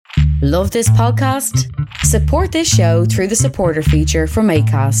Love this podcast? Support this show through the supporter feature from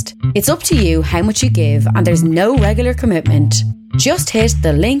Acast. It's up to you how much you give, and there's no regular commitment. Just hit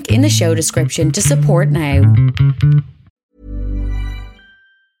the link in the show description to support now.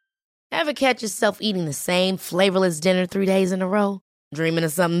 Ever catch yourself eating the same flavorless dinner 3 days in a row? Dreaming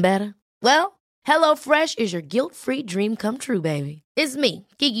of something better? Well, HelloFresh is your guilt-free dream come true, baby. It's me,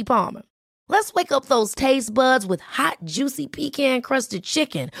 Keke Palmer. Let's wake up those taste buds with hot, juicy pecan-crusted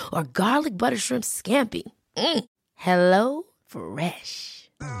chicken or garlic butter shrimp scampi. Hello Fresh.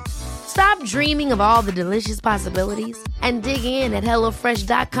 Stop dreaming of all the delicious possibilities and dig in at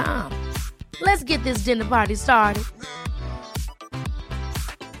HelloFresh.com. Let's get this dinner party started.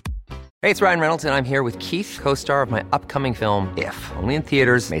 Hey, it's Ryan Reynolds, and I'm here with Keith, co-star of my upcoming film, If, only in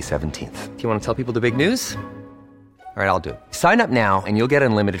theaters May 17th. Do you want to tell people the big news? All right, I'll do it. Sign up now and you'll get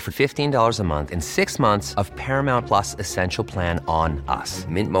unlimited for $15 a month and 6 months of Paramount Plus Essential Plan on us.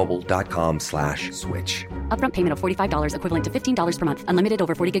 MintMobile.com/switch. Upfront payment of $45 equivalent to $15 per month. Unlimited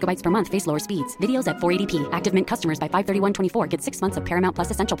over 40 gigabytes per month. Face lower speeds. Videos at 480p. Active Mint customers by 531.24 get 6 months of Paramount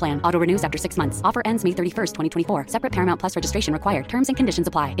Plus Essential Plan. Auto renews after 6 months. Offer ends May 31st, 2024. Separate Paramount Plus registration required. Terms and conditions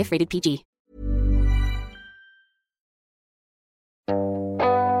apply if rated PG.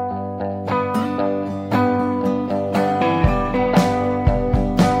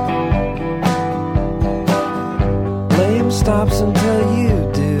 Stops until you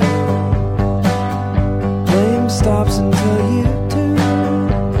do. Blame stops until you do.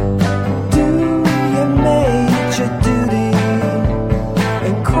 Do your major duty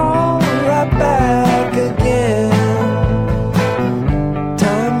and crawl right back again.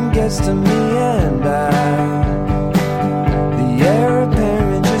 Time gets to me and the heir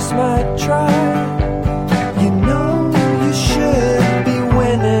apparent just might try. You know you should be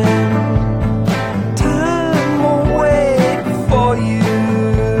winning.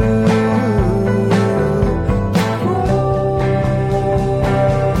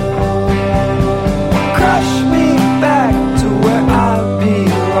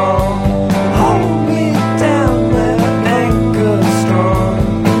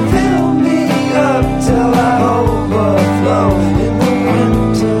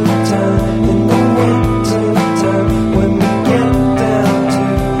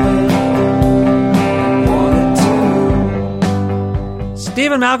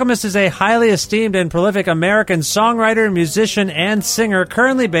 Stephen Malkmus is a highly esteemed and prolific American songwriter, musician, and singer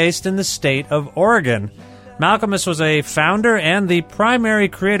currently based in the state of Oregon. Malkmus was a founder and the primary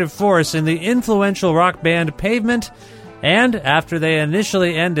creative force in the influential rock band Pavement, and after they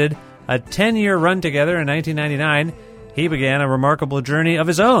initially ended a 10-year run together in 1999, he began a remarkable journey of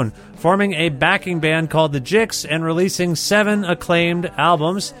his own, forming a backing band called the Jicks and releasing 7 acclaimed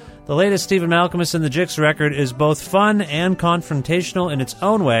albums. The latest Stephen Malkmus and the Jicks record is both fun and confrontational in its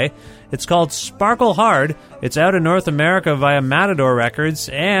own way. It's called Sparkle Hard. It's out in North America via Matador Records,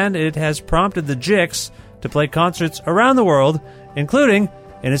 and it has prompted the Jicks to play concerts around the world, including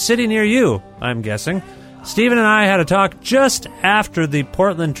in a city near you, I'm guessing. Stephen and I had a talk just after the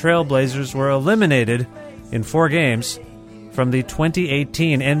Portland Trail Blazers were eliminated in 4 games from the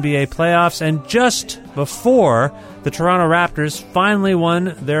 2018 NBA playoffs, and just before the Toronto Raptors finally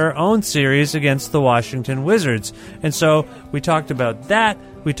won their own series against the Washington Wizards. And so we talked about that.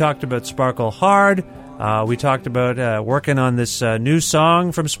 We talked about Sparkle Hard. We talked about working on this new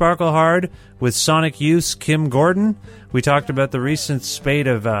song from Sparkle Hard with Sonic Youth's Kim Gordon. We talked about the recent spate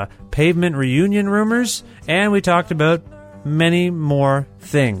of Pavement reunion rumors. And we talked about many more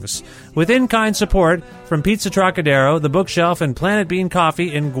things. With in-kind support from Pizza Trocadero, The Bookshelf, and Planet Bean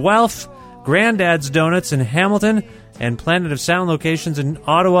Coffee in Guelph, Granddad's Donuts in Hamilton, and Planet of Sound locations in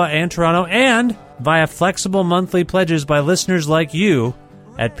Ottawa and Toronto, and via flexible monthly pledges by listeners like you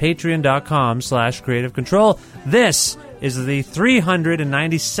at patreon.com/Creative Control. This is the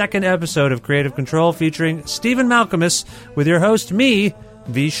 392nd episode of Creative Control featuring Stephen Malkmus with your host, me,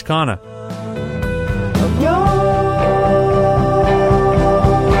 Vish Khanna.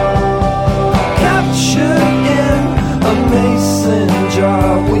 Mason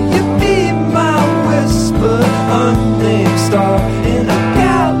jar, will you be my whisper, unnamed star in a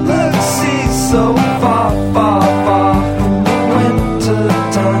galaxy so far, far, far from the winter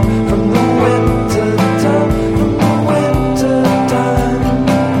time, from the winter time, from the winter time,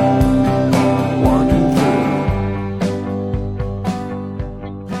 wandering through.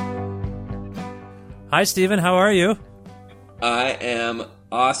 Hi, Stephen. How are you? I am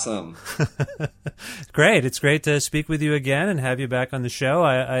awesome. Great. It's great to speak with you again and have you back on the show.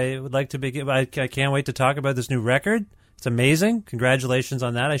 I would like to begin. I can't wait to talk about this new record. It's amazing. Congratulations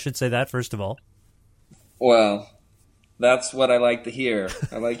on that. I should say that first of all. Well, That's what I like to hear.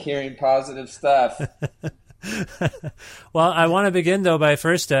 I like hearing positive stuff. Well, I want to begin, though, by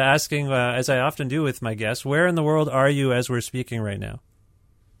first asking, as I often do with my guests, where in the world are you as we're speaking right now?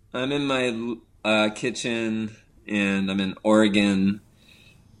 I'm in my kitchen, and I'm in Oregon,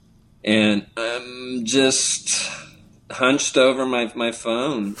 and I'm just hunched over my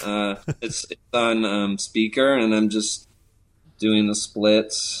phone. It's on speaker, and I'm just doing the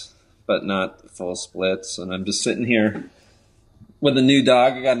splits, but not full splits, and I'm just sitting here with a new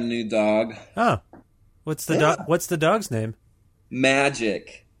dog. I got a new dog. Oh, what's the dog's name?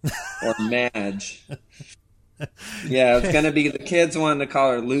 Magic, or Madge. Yeah, it's gonna be, the kids wanted to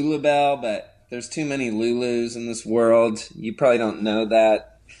call her Lulabelle, but there's too many Lulus in this world. You probably don't know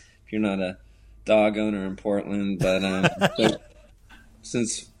that if you're not a dog owner in Portland, but so,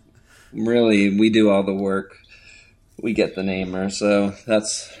 since really we do all the work, we get the name her, so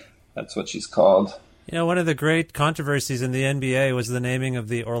that's what she's called. You know, one of the great controversies in the NBA was the naming of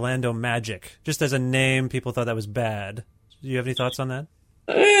the Orlando Magic. Just as a name, people thought that was bad. Do you have any thoughts on that?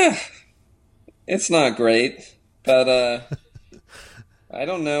 It's not great, but I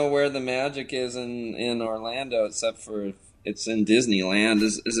don't know where the magic is in Orlando, except for it's in Disneyland.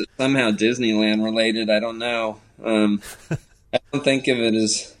 Is it somehow Disneyland related? I don't know. I don't think of it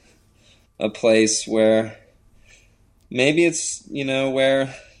as a place where maybe it's,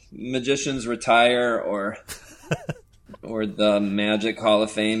 where magicians retire, or the Magic Hall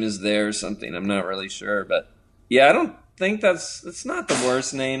of Fame is there or something. I'm not really sure, but yeah, I don't think it's not the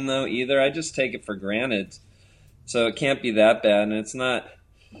worst name though either. I just take it for granted, so it can't be that bad, and it's not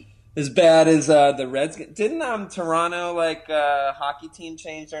as bad as the Redskins. Didn't Toronto hockey team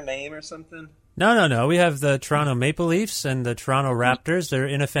change their name or something? No. We have the Toronto Maple Leafs and the Toronto Raptors. They're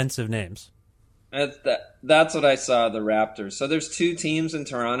inoffensive names. That's what I saw, the Raptors. So there's two teams in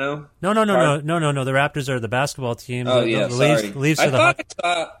Toronto? No. The Raptors are the basketball team. Oh, the sorry. Leafs are the hockey.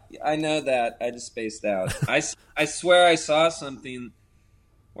 I know that. I just spaced out. I swear I saw something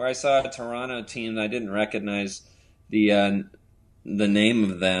where I saw a Toronto team that I didn't recognize the name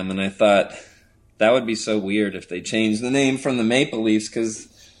of them, and I thought that would be so weird if they changed the name from the Maple Leafs, because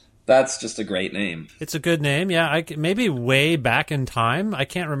that's just a great name. It's a good name, yeah. Maybe way back in time. I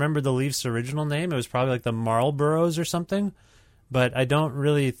can't remember the Leafs' original name. It was probably like the Marlboros or something, but I don't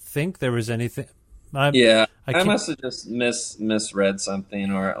really think there was anything. I must have just misread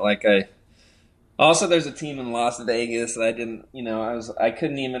something, or also there's a team in Las Vegas that I didn't,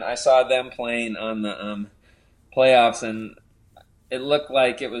 I saw them playing on the playoffs, and it looked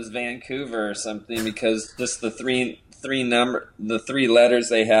like it was Vancouver or something, because just the three letters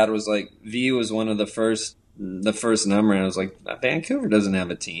they had was like, V was one of the first number, and I was like, Vancouver doesn't have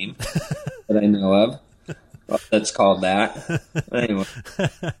a team that I know of that's called that. Anyway.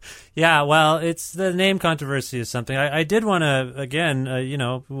 Yeah, well, it's the name controversy is something. I did want to, again,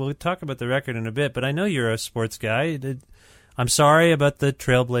 we'll talk about the record in a bit, but I know you're a sports guy. I'm sorry about the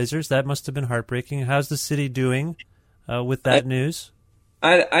Trailblazers. That must have been heartbreaking. How's the city doing with that news?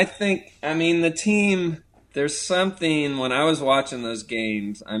 I think, the team, there's something, when I was watching those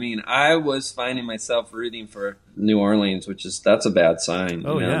games, I was finding myself rooting for New Orleans, that's a bad sign.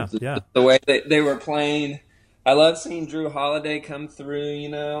 Oh, yeah. The way they were playing. I love seeing Drew Holiday come through,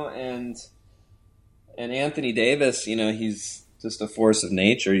 and Anthony Davis, he's just a force of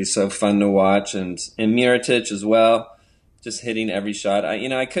nature. He's so fun to watch, and Mirotic as well, just hitting every shot.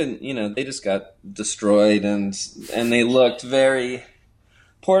 I couldn't, they just got destroyed, and they looked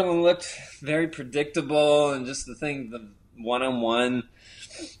Portland looked very predictable, and just the one-on-one,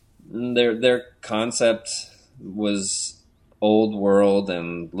 their concept was old world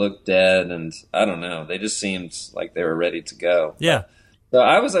and looked dead, and I don't know. They just seemed like they were ready to go. Yeah. So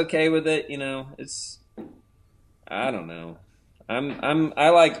I was okay with it. I don't know. I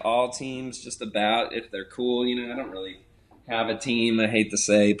like all teams just about if they're cool. I don't really have a team. I hate to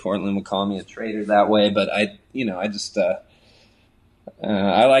say Portland would call me a traitor that way, but I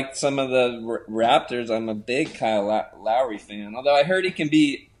like some of the Raptors. I'm a big Kyle Lowry fan, although I heard he can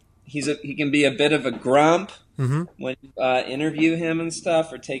be a bit of a grump when you interview him and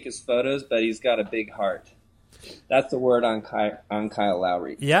stuff or take his photos, but he's got a big heart. That's the word on Kyle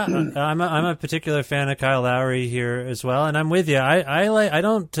Lowry. Yeah, I'm a particular fan of Kyle Lowry here as well, and I'm with you. I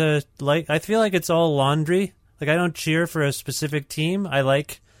feel like it's all laundry. Like, I don't cheer for a specific team.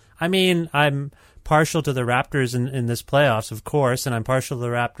 I'm partial to the Raptors in this playoffs, of course, and I'm partial to the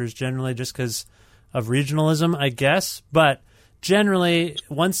Raptors generally just because of regionalism, I guess. But generally,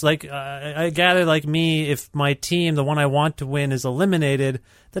 once, I gather, like me, if my team, the one I want to win, is eliminated,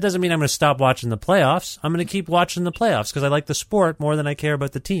 that doesn't mean I'm going to stop watching the playoffs. I'm going to keep watching the playoffs because I like the sport more than I care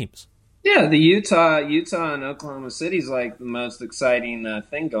about the teams. Yeah, the Utah and Oklahoma City's like the most exciting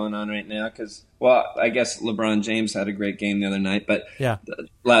thing going on right now because, well, I guess LeBron James had a great game the other night, but Yeah.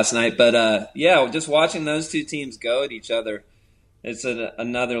 last night. But yeah, just watching those two teams go at each other, it's at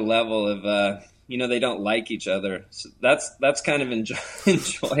another level of they don't like each other. So that's kind of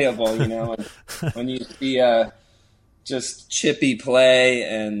enjoyable, when you see just chippy play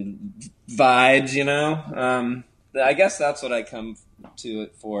and vibes. I guess that's what I come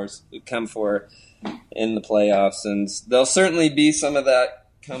for in the playoffs, and there'll certainly be some of that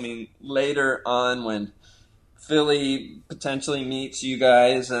coming later on when Philly potentially meets you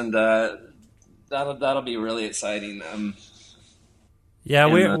guys, and that'll be really exciting. Yeah,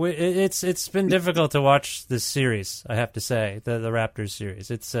 it's been difficult to watch this series. I have to say, the Raptors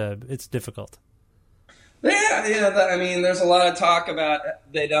series. It's difficult. Yeah. I mean, there's a lot of talk about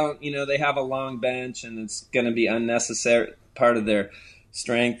they have a long bench, and it's going to be unnecessary. Part of their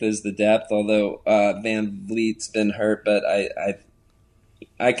strength is the depth, although Van Vliet's been hurt. But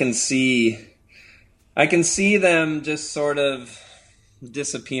I can see them just sort of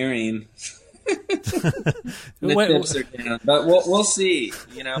disappearing. The chips are down, but we'll see.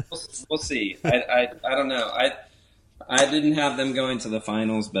 We'll see. I don't know. I didn't have them going to the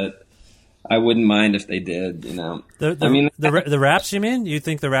finals, but I wouldn't mind if they did. The Raps. You mean? You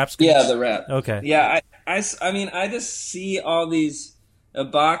think the Raps? Yeah, the Raps. Okay. Yeah, I mean, I just see all these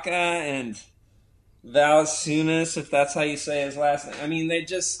Ibaka and Valanciunas, if that's how you say his last name. I mean,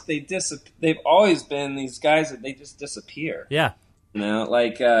 they've always been these guys that they just disappear. Yeah.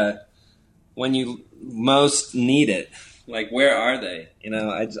 When you most need it, like where are they?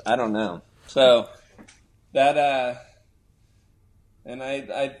 I don't know. So that and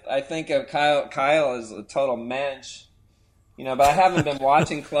I think of Kyle as a total mensch, but I haven't been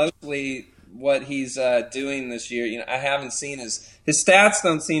watching closely what he's doing this year. I haven't seen his stats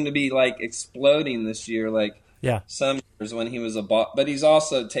don't seem to be like exploding this year, like some years when he was a ball. But he's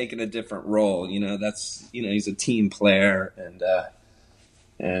also taken a different role. That's he's a team player, and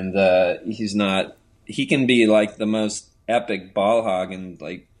he's not. He can be like the most epic ball hog and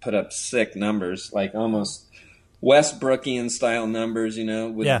like put up sick numbers, like almost Westbrookian style numbers,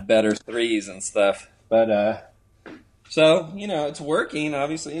 with better threes and stuff. But so it's working.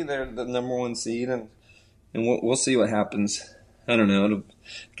 Obviously, they're the number one seed, and we'll see what happens. I don't know. I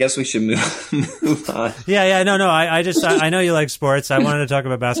guess we should move on. Yeah. No. I know you like sports. I wanted to talk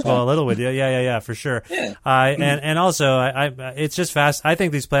about basketball a little with you. Yeah, for sure. Yeah. And also, it's just fast. I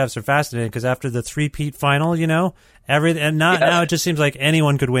think these playoffs are fascinating because after the three-peat final, everything, now it just seems like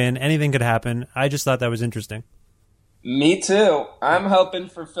anyone could win, anything could happen. I just thought that was interesting. Me too. I'm hoping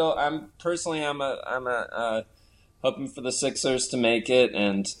for Phil. I'm hoping for the Sixers to make it,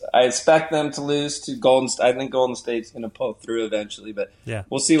 and I expect them to lose to Golden State. I think Golden State's going to pull through eventually, but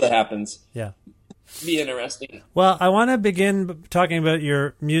we'll see what happens. Yeah. Be interesting. Well, I want to begin talking about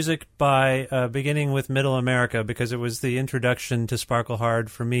your music by beginning with Middle America, because it was the introduction to Sparkle Hard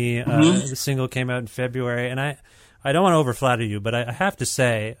for me. The single came out in February, and I don't want to overflatter you, but I have to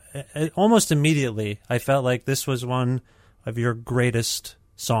say, almost immediately, I felt like this was one of your greatest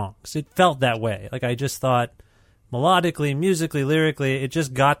songs. It felt that way. Like, I just thought, melodically, musically, lyrically, it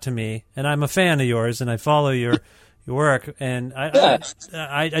just got to me. And I'm a fan of yours, and I follow your work, and I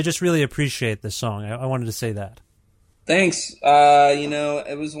just really appreciate this song. I wanted to say that. Thanks.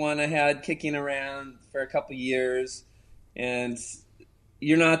 It was one I had kicking around for a couple years, and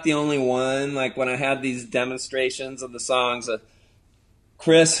you're not the only one. Like, when I had these demonstrations of the songs,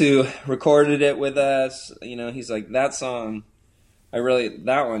 Chris, who recorded it with us, he's like, that song,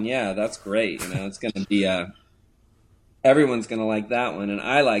 that one, yeah, that's great. It's going to be everyone's going to like that one, and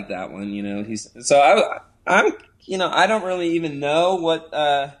I like that one. I'm I don't really even know what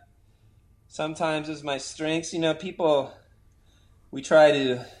sometimes is my strengths. We try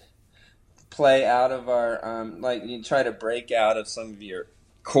to play out of our you try to break out of some of your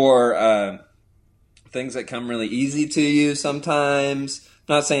core things that come really easy to you sometimes.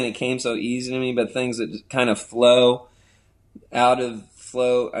 I'm not saying it came so easy to me, but things that just kind of flow. I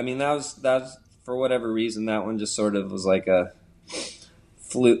mean, that was for whatever reason, that one just sort of was like a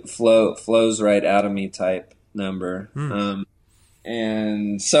flows right out of me type number.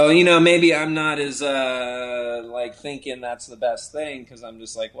 And so, maybe I'm not as thinking that's the best thing, because I'm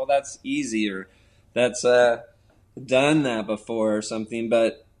just like, well, that's easy, or that's done that before or something.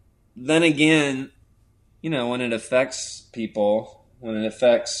 But then again, when it affects people, when it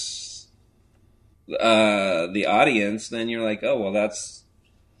affects the audience, then you're like, oh, well,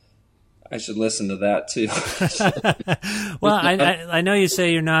 I should listen to that too. Well, I know you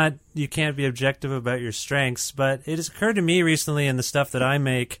say you can't be objective about your strengths, but it has occurred to me recently in the stuff that I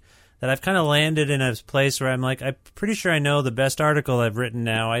make that I've kind of landed in a place where I'm like, I'm pretty sure I know the best article I've written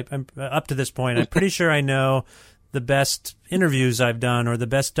now. I'm up to this point. I'm pretty sure I know the best interviews I've done or the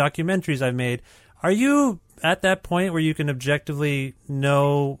best documentaries I've made. Are you at that point where you can objectively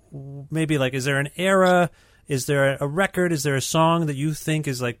know, maybe like, is there an era? Is there a record? Is there a song that you think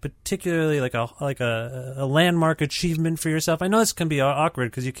is like particularly like a landmark achievement for yourself? I know this can be awkward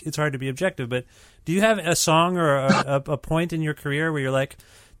because it's hard to be objective, but do you have a song or a point in your career where you're like,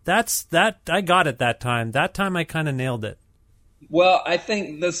 I got it that time. That time I kind of nailed it. Well, I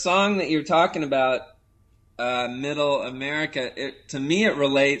think the song that you're talking about, Middle America, to me it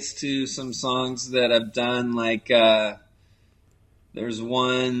relates to some songs that I've done, like there's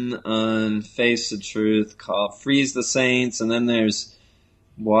one on Face the Truth called Freeze the Saints, and then there's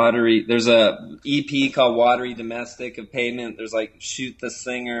a EP called Watery Domestic of Pavement. There's like Shoot the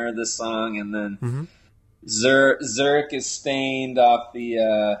Singer, this song, and then Zurich is Stained off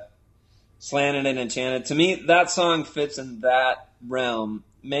the Slanted and Enchanted. To me, that song fits in that realm,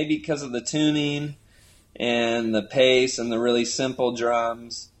 maybe because of the tuning and the pace and the really simple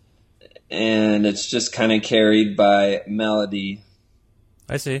drums, and it's just kind of carried by melody.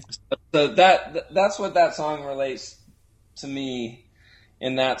 I see. So that's what that song relates to me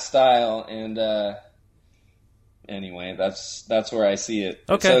in that style, and anyway, that's where I see it.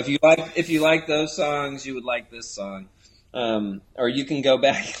 Okay. So if you like those songs, you would like this song, or you can go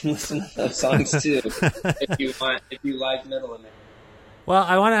back and listen to those songs too if you want. If you like Middle America. Well,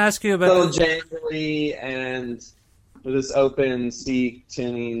 I want to ask you about a little jangly and with this open C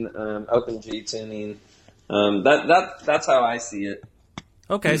tuning, open G tuning. That's how I see it.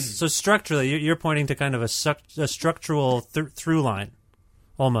 Okay, so structurally, you're pointing to kind of a structural through line,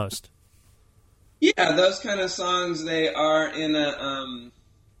 almost. Yeah, those kind of songs, they are in a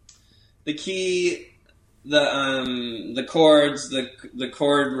the key, the chords, the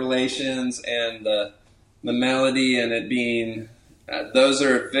chord relations, and the melody, and it being those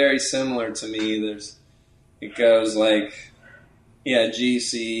are very similar to me. It goes like G,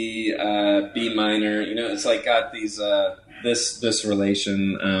 C, B minor. It's like got these. This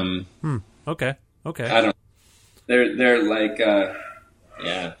relation. Okay. I don't. They're like.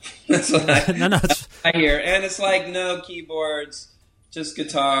 Yeah. That's what I hear, and it's like no keyboards, just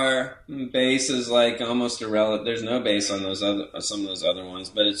guitar. Bass is like almost irrelevant. There's no bass on some of those other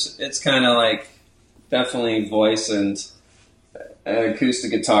ones, but it's kind of like definitely voice and an acoustic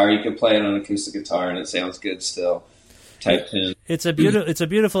guitar. You can play it on acoustic guitar, and it sounds good still. Type tune. It's a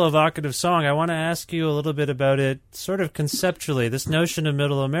beautiful, evocative song. I want to ask you a little bit about it, sort of conceptually. This notion of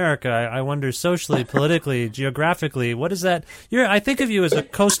Middle America. I wonder, socially, politically, geographically, what is that? I think of you as a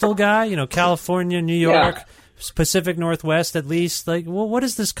coastal guy. California, New York, Pacific Northwest, at least. Like, what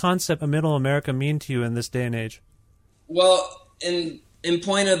does this concept of Middle America mean to you in this day and age? Well, in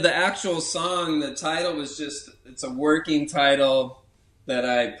point of the actual song, the title was it's a working title that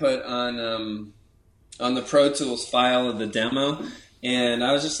I put on the Pro Tools file of the demo, and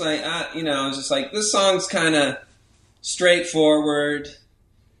I was just like, this song's kind of straightforward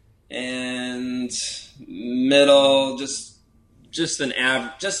and middle, just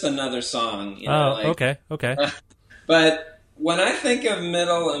another song. Okay. But when I think of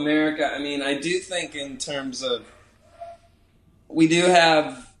Middle America, I do think in terms of, we do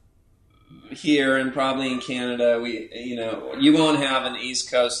have here and probably in Canada, you won't have an East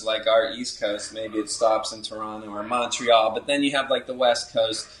Coast like our East Coast. Maybe it stops in Toronto or Montreal, but then you have like the West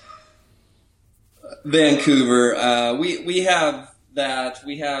Coast, Vancouver. We have that.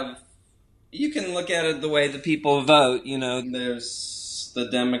 You can look at it the way the people vote. There's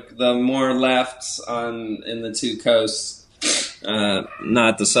the more lefts in the two coasts,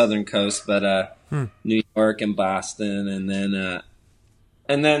 not the southern coast, but New York and Boston,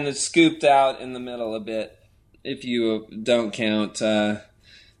 and then it's scooped out in the middle a bit, if you don't count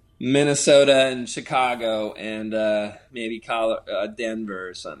Minnesota and Chicago and maybe Denver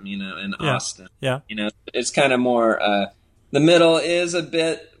or something, and Austin. Yeah. It's kind of more, the middle is a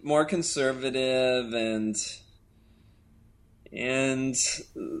bit more conservative and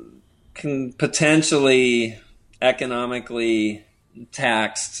can potentially economically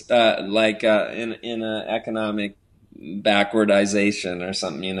taxed, like in an economic backwardization or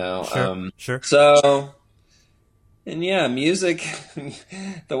something, Sure. So, and music,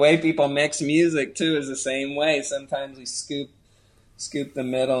 the way people mix music too is the same way. Sometimes we scoop the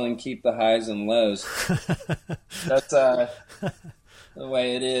middle and keep the highs and lows. That's the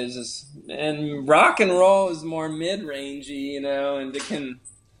way it is. And rock and roll is more mid-rangey, and it can.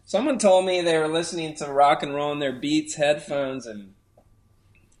 Someone told me they were listening to rock and roll in their Beats headphones, and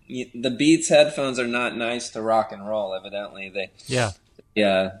the Beats headphones are not nice to rock and roll. Evidently,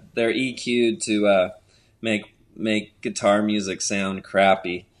 Yeah, they're EQ'd to make guitar music sound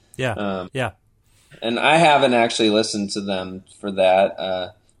crappy. Yeah, yeah. And I haven't actually listened to them for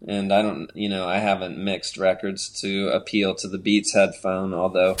that. And I haven't mixed records to appeal to the Beats headphone,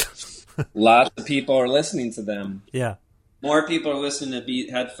 although lots of people are listening to them. Yeah. More people are listening to Beat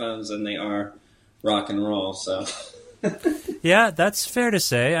headphones than they are rock and roll, so. Yeah, that's fair to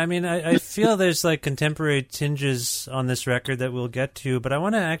say. I mean, I feel there's like contemporary tinges on this record that we'll get to, but I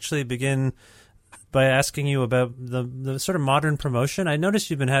want to actually begin by asking you about the sort of modern promotion. I noticed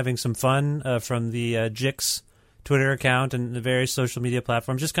you've been having some fun from the Jix Twitter account and the various social media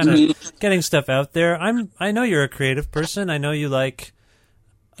platforms, just kind of getting stuff out there. I know you're a creative person. I know you like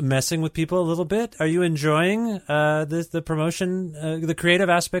messing with people a little bit. Are you enjoying the promotion, the creative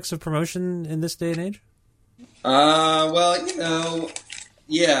aspects of promotion in this day and age? Well,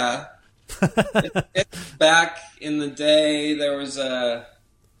 yeah. Back in the day, there was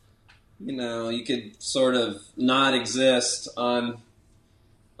you could sort of not exist online,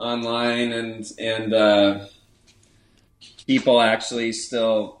 and people actually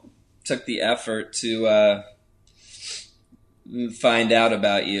still took the effort to find out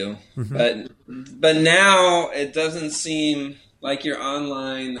about you. Mm-hmm. But now it doesn't seem like your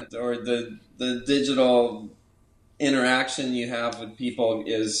online or the digital interaction you have with people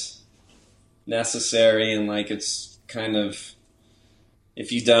is necessary, and like it's kind of,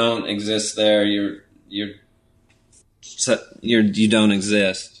 if you don't exist there, you don't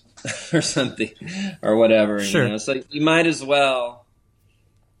exist or something or whatever. Sure. So you might as well,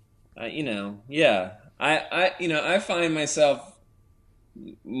 I find myself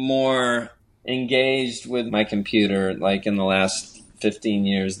more engaged with my computer like in the last 15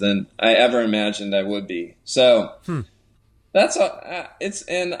 years than I ever imagined I would be. So that's all.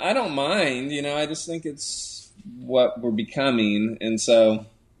 And I don't mind. I just think it's what we're becoming. And so,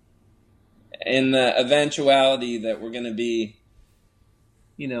 in the eventuality that we're going to be,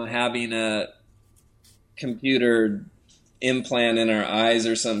 having a computer implant in our eyes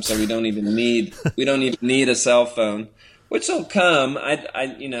or something, so we don't even need a cell phone, which will come.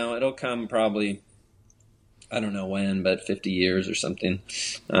 It'll come probably. I don't know when, but 50 years or something.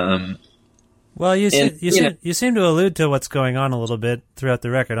 Well, you seem to allude to what's going on a little bit throughout the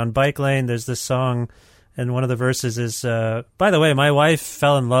record. On Bike Lane, there's this song, and one of the verses is, by the way, my wife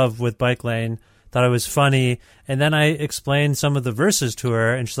fell in love with Bike Lane, thought it was funny, and then I explained some of the verses to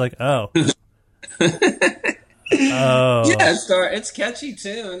her, and she's like, oh. Oh. Yeah, it's a catchy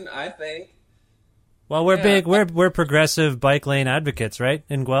tune, I think. Well, we're progressive Bike Lane advocates, right,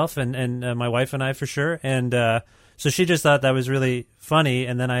 in Guelph, and my wife and I for sure. And so she just thought that was really funny,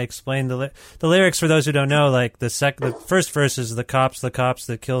 and then I explained the lyrics for those who don't know. Like the first verse is the cops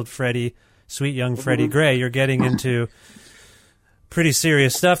that killed Freddie, sweet young Freddie Gray. You're getting into pretty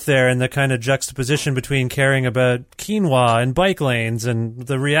serious stuff there, and the kind of juxtaposition between caring about quinoa and bike lanes and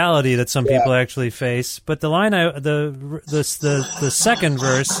the reality that some people actually face. But the line, the second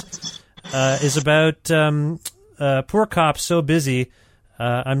verse. Is about poor cops so busy.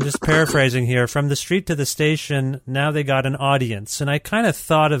 I'm just paraphrasing here. From the street to the station, now they got an audience. And I kind of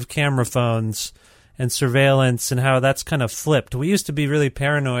thought of camera phones and surveillance and how that's kind of flipped. We used to be really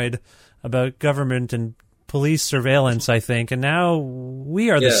paranoid about government and police surveillance, I think, and now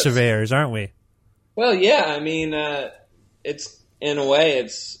we are the surveyors, aren't we? Well, yeah. I mean, it's in a way,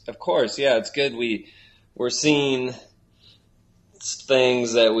 it's of course, yeah. It's good we're seeing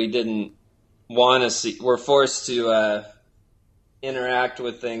things that we didn't want to see. We're forced to interact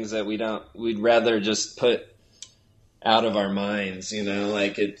with things that we'd rather just put out of our minds,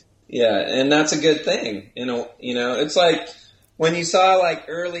 like it. Yeah. And that's a good thing. It's like when you saw like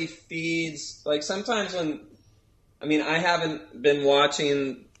early feeds, like sometimes I haven't been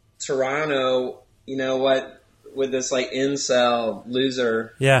watching Toronto, with this like incel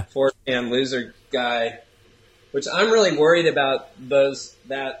loser, 4chan loser guy, which I'm really worried about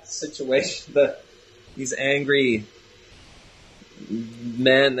that situation, these angry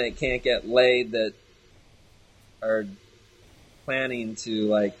men that can't get laid that are planning to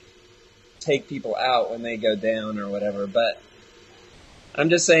like take people out when they go down or whatever. But I'm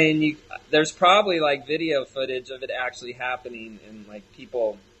just saying there's probably like video footage of it actually happening and like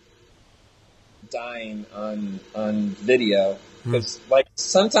people dying on video. Because like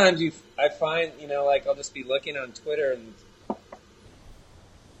sometimes I find, like I'll just be looking on Twitter and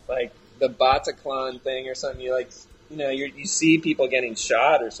like the Bataclan thing or something. You like, you see people getting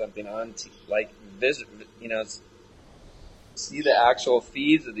shot or something on see the actual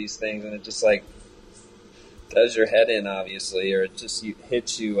feeds of these things, and it just like does your head in, obviously, or it just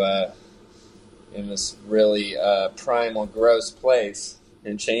hits you in this really primal, gross place.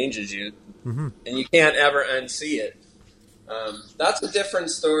 and changes you, and you can't ever unsee it. That's a different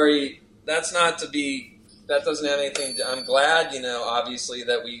story. That doesn't have anything to, I'm glad, obviously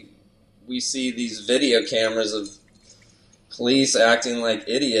that we see these video cameras of police acting like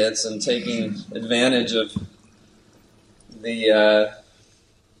idiots and taking advantage of the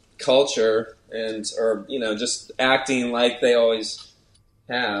culture or just acting like they always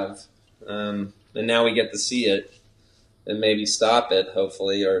have. And now we get to see it and maybe stop it,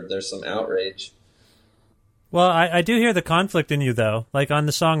 hopefully, or there's some outrage. Well, I do hear the conflict in you, though. Like on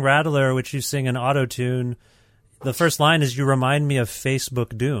the song Rattler, which you sing in auto-tune, the first line is, "You remind me of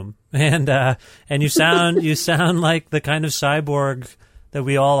Facebook Doom." And you sound like the kind of cyborg that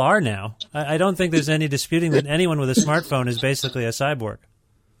we all are now. I don't think there's any disputing that anyone with a smartphone is basically a cyborg.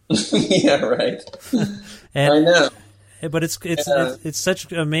 Yeah, right. And, I know. But it's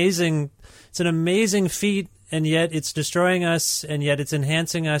such amazing. It's an amazing feat, and yet it's destroying us, and yet it's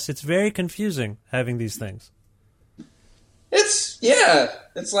enhancing us. It's very confusing having these things.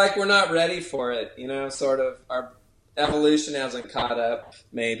 It's like we're not ready for it, sort of our evolution hasn't caught up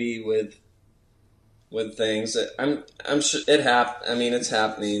maybe with things. I'm sure it's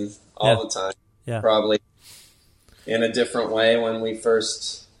happening all the time. Yeah. Probably in a different way when we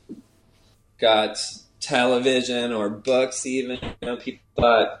first got television or books even. People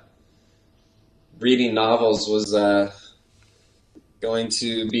thought reading novels was going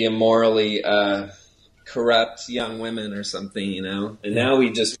to be a morally corrupt young women or something, and now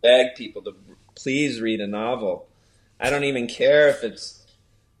we just beg people to please read a novel. I don't even care if it's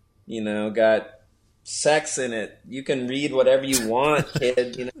got sex in it. You can read whatever you want,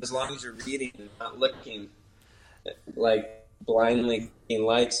 kid, as long as you're reading and not looking like blindly getting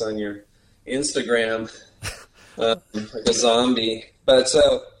likes on your Instagram like a zombie. But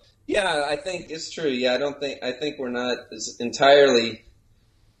so I think it's true. I think we're not as entirely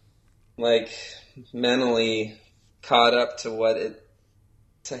like mentally caught up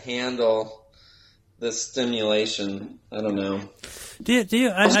to handle the stimulation. I don't know. Do you?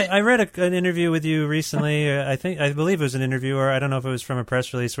 I read an interview with you recently. I believe it was an interview, or I don't know if it was from a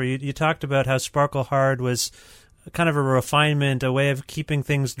press release, where you talked about how Sparkle Hard was kind of a refinement, a way of keeping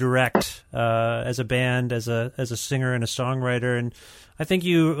things direct as a band, as a singer and a songwriter. And I think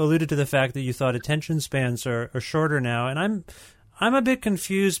you alluded to the fact that you thought attention spans are shorter now, and I'm a bit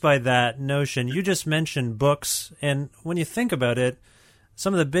confused by that notion. You just mentioned books, and when you think about it,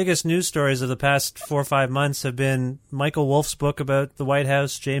 some of the biggest news stories of the past 4 or 5 months have been Michael Wolff's book about the White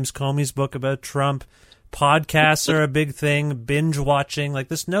House, James Comey's book about Trump. Podcasts are a big thing, binge watching, like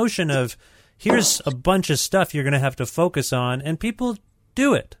this notion of here's a bunch of stuff you're going to have to focus on, and people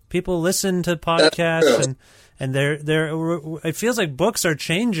do it. People listen to podcasts, and it feels like books are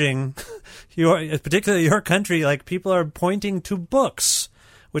changing, particularly your country. Like people are pointing to books,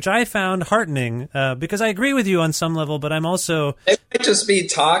 which I found heartening because I agree with you on some level, but I'm also... They might just be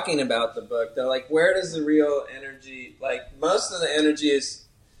talking about the book. They're like, where does the real energy... Like, most of the energy is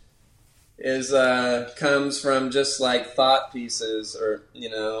comes from just, like, thought pieces or,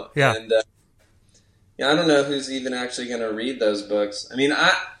 Yeah. And, I don't know who's even actually going to read those books. I mean,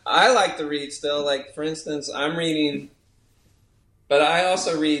 I like to read still. Like, for instance, I'm reading... But I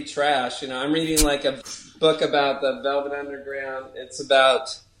also read trash. I'm reading, like, a book about the Velvet Underground. It's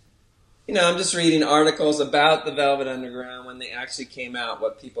about, I'm just reading articles about the Velvet Underground when they actually came out,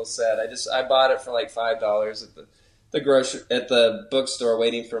 what people said. I bought it for like $5 at the bookstore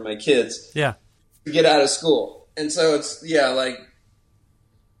waiting for my kids to get out of school. And so it's,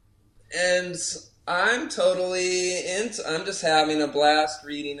 and I'm totally I'm just having a blast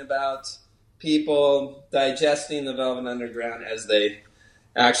reading about people digesting the Velvet Underground as they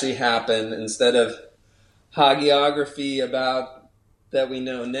actually happen instead of hagiography about that we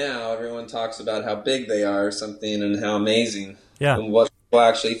know now. Everyone talks about how big they are or something and how amazing and what people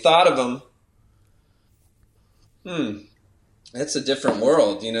actually thought of them. That's a different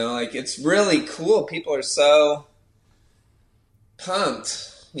world, like it's really cool. People are so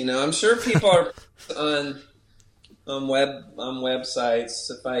pumped, I'm sure people are on websites.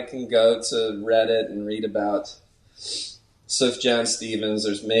 If I can go to Reddit and read about Sufjan Stevens,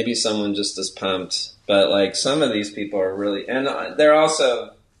 there's maybe someone just as pumped. But, like, some of these people are really... And they're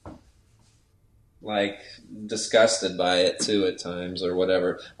also, like, disgusted by it, too, at times, or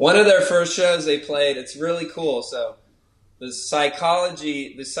whatever. One of their first shows they played, it's really cool. So, this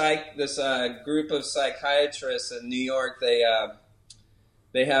group of psychiatrists in New York, they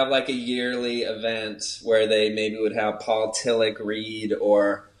have, like, a yearly event where they maybe would have Paul Tillich read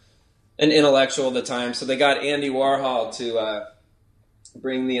or an intellectual of the time. So they got Andy Warhol to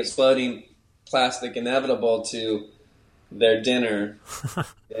bring the Exploding Plastic Inevitable to their dinner.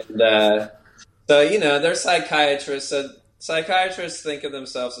 And so, you know, they're psychiatrists. So psychiatrists think of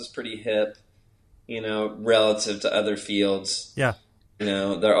themselves as pretty hip, you know, relative to other fields. Yeah. You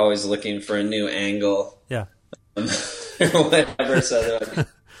know, they're always looking for a new angle. Yeah. Or whatever. So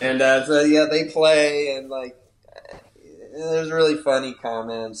yeah, they play, and like, there's really funny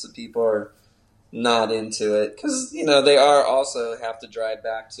comments that people are not into it because, you know, they are also have to drive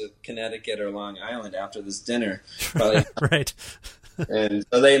back to Connecticut or Long Island after this dinner, probably. Right. And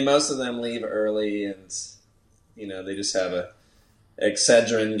so most of them leave early, and, you know, they just have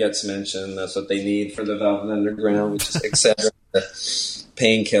Excedrin gets mentioned. That's what they need for the Velvet Underground, which is Excedrin, the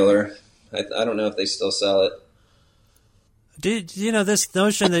painkiller. I don't know if they still sell it. Do you know this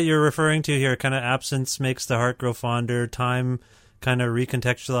notion that you're referring to here, kind of absence makes the heart grow fonder, time kind of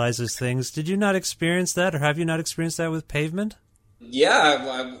recontextualizes things. Did you not experience that, or have you not experienced that with Pavement?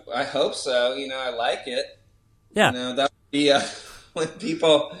 Yeah, I hope so. You know, I like it. Yeah. You know, that would be when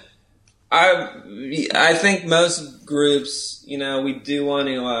people... I think most groups, you know, we do want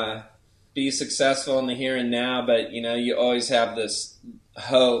to be successful in the here and now, but, you know, you always have this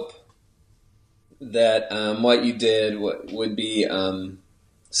hope that what you did would be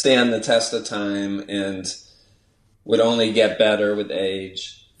stand the test of time and would only get better with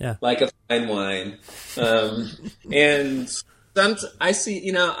age, like a fine wine. And I see,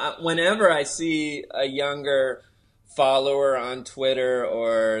 you know, whenever I see a younger follower on Twitter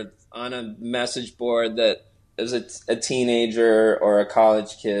or on a message board that is a teenager or a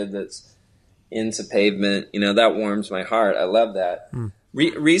college kid that's into Pavement, you know, that warms my heart. I love that.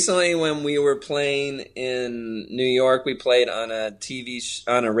 Recently, when we were playing in New York, we played on a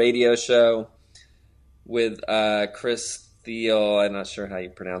radio show with Chris Thiel. I'm not sure how you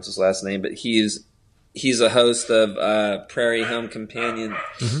pronounce his last name, but he's a host of Prairie Home Companion.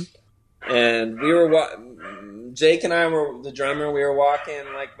 Mm-hmm. And we were Jake and I were the drummer. We were walking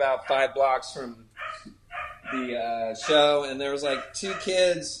like about 5 blocks from the show, and there was like 2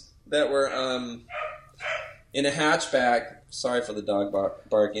 kids that were in a hatchback. Sorry for the dog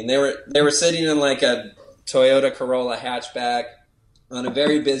barking. They were sitting in like a Toyota Corolla hatchback on a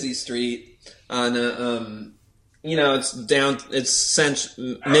very busy street on a, you know, it's Midtown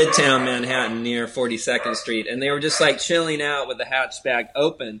Manhattan near 42nd Street, and they were just like chilling out with the hatchback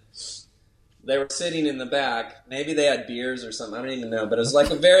open. They were sitting in the back. Maybe they had beers or something. I don't even know, but it was like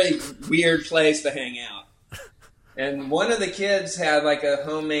a very weird place to hang out. And one of the kids had like a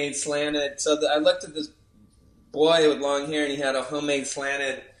homemade slanted. So I looked at this boy with long hair, and he had a homemade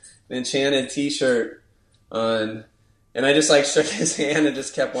slanted Enchanted T-shirt on, and I just like shook his hand and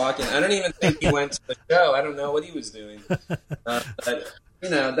just kept walking. I don't even think he went to the show. I don't know what he was doing, but you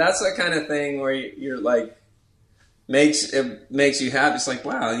know, that's the kind of thing where you're like makes you happy. It's like,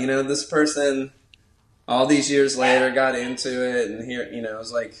 wow, you know, this person all these years later got into it, and here, you know, it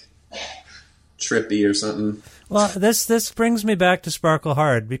was like trippy or something. Well, this brings me back to Sparkle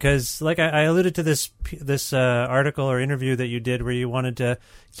Hard, because like I alluded to this article or interview that you did where you wanted to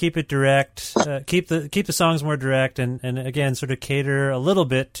keep it direct, keep the songs more direct, and again sort of cater a little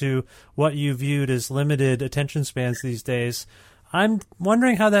bit to what you viewed as limited attention spans these days. I'm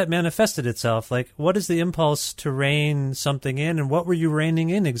wondering how that manifested itself. Like, what is the impulse to rein something in, and what were you reining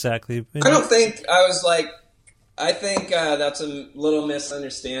in exactly? I don't think I was like. I think that's a little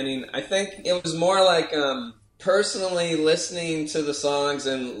misunderstanding. I think it was more like personally listening to the songs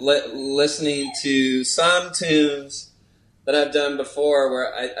and listening to some tunes that I've done before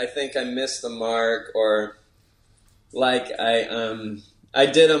where I think I missed the mark, or like I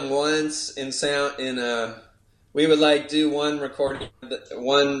did them once we would like do one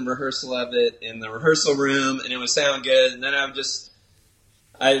rehearsal of it in the rehearsal room, and it would sound good, and then I just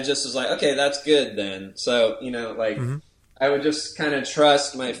was like, okay, that's good then. So, you know, like, I would just kind of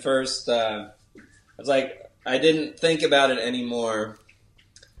trust my first, I was like, I didn't think about it anymore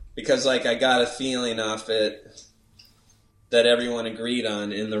because, like, I got a feeling off it that everyone agreed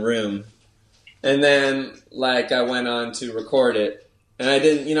on in the room. And then, like, I went on to record it. And I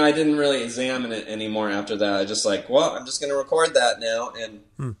didn't really examine it anymore after that. I just like, well, I'm just going to record that now, and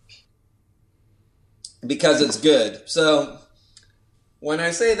because it's good. So when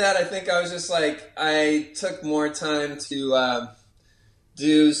I say that, I think I was just like, I took more time to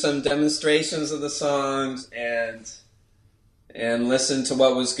do some demonstrations of the songs and listen to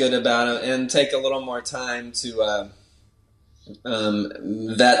what was good about them, and take a little more time to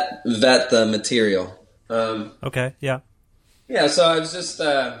vet the material. Okay, yeah. Yeah, so I was just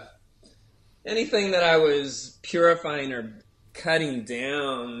anything that I was purifying or cutting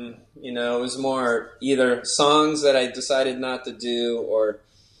down, you know, it was more either songs that I decided not to do, or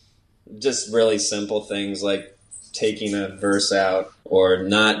just really simple things like taking a verse out or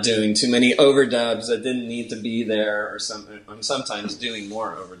not doing too many overdubs that didn't need to be there, or something. I'm sometimes doing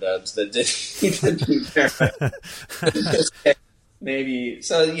more overdubs that didn't need to be there. Maybe.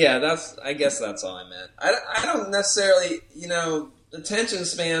 So yeah, I guess that's all I meant. I don't necessarily, attention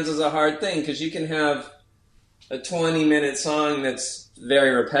spans is a hard thing, because you can have a 20-minute song that's very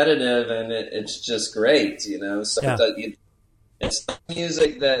repetitive and it's just great, So yeah. It's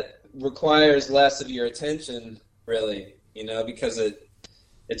music that requires less of your attention, really, because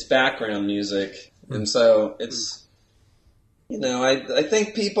it's background music. And so it's, I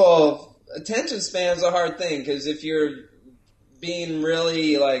think attention span's a hard thing, because if you're being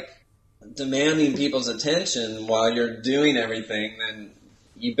really demanding people's attention while you're doing everything, then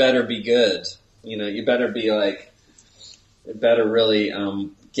you better be good. You better be it better really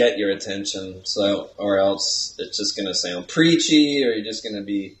get your attention. So, or else it's just going to sound preachy, or you're just going to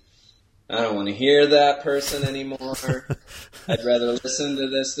be, I don't want to hear that person anymore. I'd rather listen to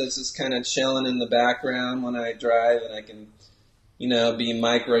this that's just kind of chilling in the background when I drive, and I can, be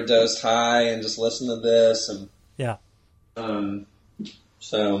microdosed high and just listen to this. And yeah.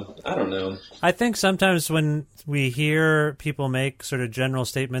 So, I don't know. I think sometimes when we hear people make sort of general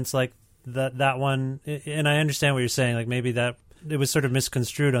statements like that one, and I understand what you're saying, like maybe that it was sort of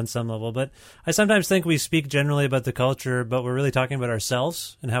misconstrued on some level, but I sometimes think we speak generally about the culture, but we're really talking about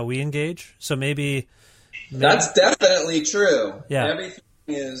ourselves and how we engage. So maybe that's definitely true. Yeah. Everything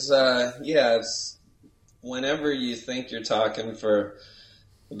is, it's whenever you think you're talking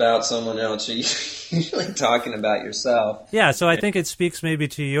about someone else, you're usually talking about yourself. Yeah, so I think it speaks maybe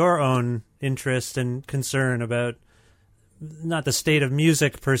to your own interest and concern about not the state of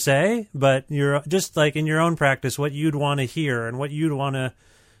music per se, but you're just like in your own practice, what you'd want to hear and what you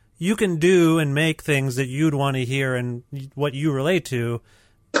can do and make things that you'd want to hear and what you relate to,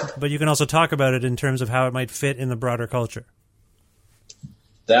 but you can also talk about it in terms of how it might fit in the broader culture.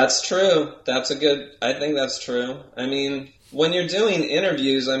 That's true. I think that's true. I mean, when you're doing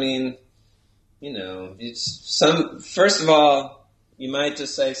interviews, first of all, you might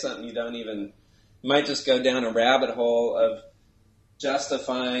just say something you might just go down a rabbit hole of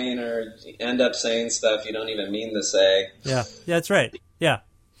justifying, or end up saying stuff you don't even mean to say. Yeah, that's right. Yeah.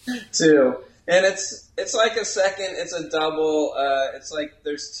 Too. And it's like it's a double, it's like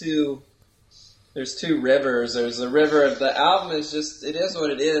there's two rivers. There's the river of the album is just, it is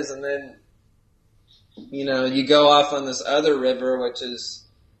what it is, and then, you go off on this other river, which is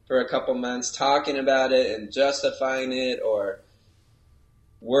for a couple months talking about it and justifying it, or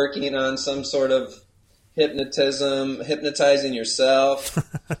working on some sort of hypnotizing yourself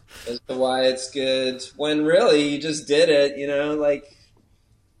as to why it's good, when really you just did it,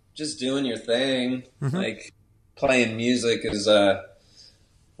 just doing your thing. Mm-hmm. Playing music is,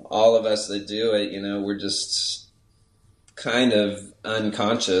 all of us that do it, we're just kind of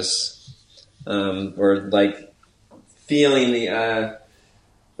unconscious. We're feeling the,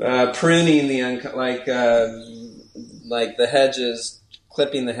 pruning the hedges,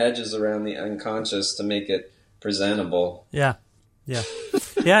 clipping the hedges around the unconscious to make it presentable. Yeah.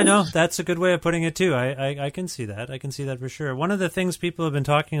 Yeah, no, that's a good way of putting it too. I can see that. I can see that for sure. One of the things people have been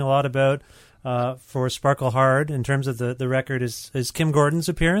talking a lot about for Sparkle Hard in terms of the record is Kim Gordon's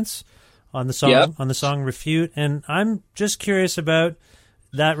appearance on the song. Yep. On the song Refute, and I'm just curious about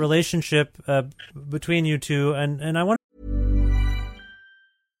that relationship between you two, and I want.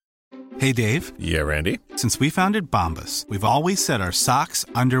 Hey, Dave. Yeah, Randy. Since we founded Bombas, we've always said our socks,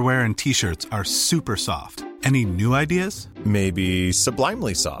 underwear, and T-shirts are super soft. Any new ideas? Maybe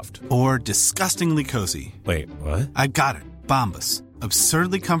sublimely soft. Or disgustingly cozy. Wait, what? I got it. Bombas.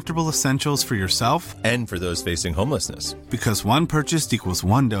 Absurdly comfortable essentials for yourself and for those facing homelessness. Because one purchased equals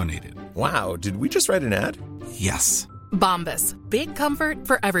one donated. Wow, did we just write an ad? Yes. Bombas. Big comfort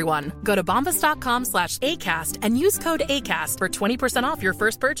for everyone. Go to bombas.com/ACAST and use code ACAST for 20% off your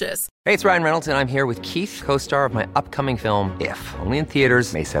first purchase. Hey, it's Ryan Reynolds, and I'm here with Keith, co-star of my upcoming film, If, only in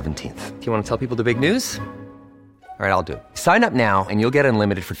theaters May 17th. Do you want to tell people the big news? All right, I'll do it. Sign up now and you'll get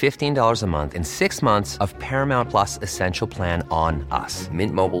unlimited for $15 a month and 6 months of Paramount Plus Essential Plan on us.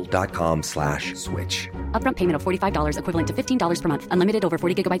 MintMobile.com/switch. Upfront payment of $45 equivalent to $15 per month. Unlimited over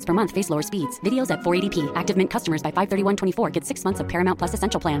 40 gigabytes per month. Face lower speeds. Videos at 480p. Active Mint customers by 531.24 get 6 months of Paramount Plus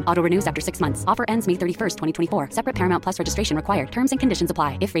Essential Plan. Auto renews after 6 months. Offer ends May 31st, 2024. Separate Paramount Plus registration required. Terms and conditions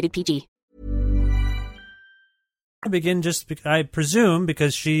apply if rated PG. I presume,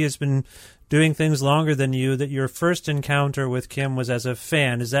 because she has been doing things longer than you, that your first encounter with Kim was as a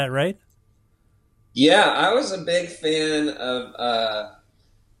fan. Is that right? Yeah, I was a big fan of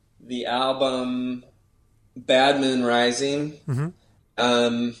the album Bad Moon Rising.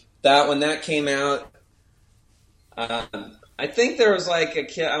 Mm-hmm. That when that came out, I think there was like a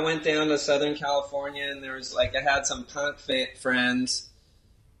kid. I went down to Southern California, and there was like I had some punk friends.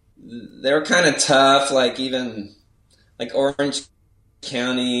 They were kind of tough, like even like Orange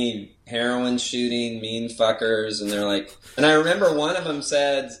County heroin shooting mean fuckers, and they're like. And I remember one of them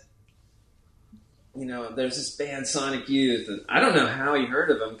said, you know, there's this band Sonic Youth, and I don't know how he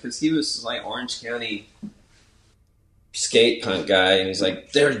heard of them because he was like Orange County skate punk guy, and he's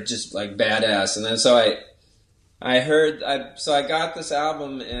like, they're just like badass. And then so I got this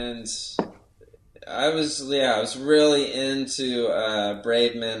album, and I was really into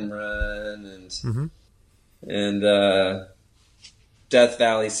Brave Men Run and Death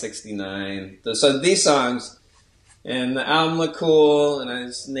Valley 69. So these songs, and the album looked cool, and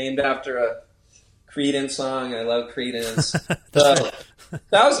it's named after a Creedence song. I love Creedence. So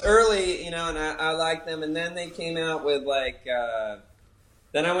that was early, you know, and I liked them. And then they came out with like,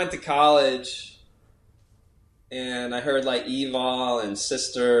 then I went to college, and I heard like Evol and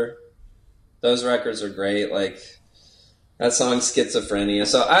Sister. Those records are great. Like that song Schizophrenia.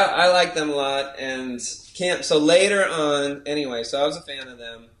 So I like them a lot. And so later on, anyway, so I was a fan of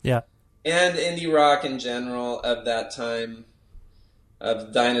them. Yeah. And indie rock in general of that time,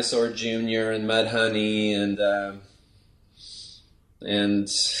 of Dinosaur Jr. and Mudhoney and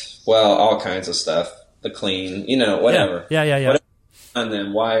well, all kinds of stuff. The Clean, you know, whatever. Yeah. Whatever on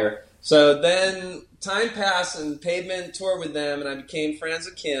them, Wire. So then time passed, and Pavement toured with them, and I became friends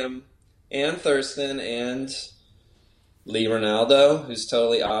with Kim and Thurston and Lee Ronaldo, who's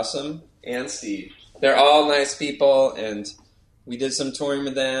totally awesome, and Steve. They're all nice people, and we did some touring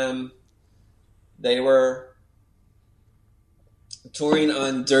with them. They were touring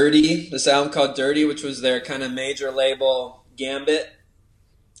on Dirty, this album called Dirty, which was their kind of major label gambit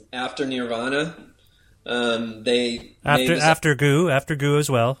after Nirvana. After Goo as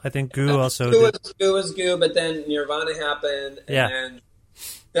well. I think Goo also did. Goo was Goo, but then Nirvana happened, and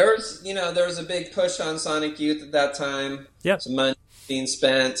there was a big push on Sonic Youth at that time. Yep. Some money being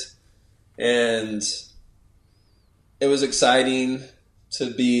spent, and it was exciting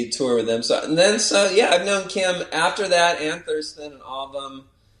to be tour with them. So I've known Kim after that, and Thurston, and all of them.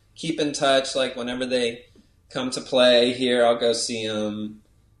 Keep in touch, like whenever they come to play here, I'll go see them.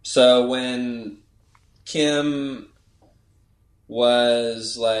 So when Kim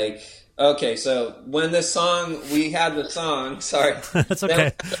was like, okay, so when we had the song, sorry. That's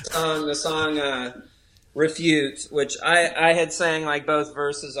okay. The song Refute, which I had sang like both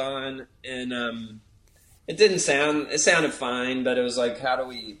verses on, and it sounded fine, but it was like, how do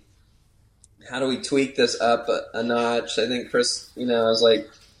we tweak this up a notch? I think Chris, I was like,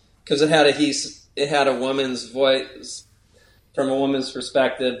 because it had a woman's voice, from a woman's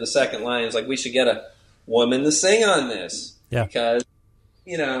perspective. The second line is like, we should get a woman to sing on this, because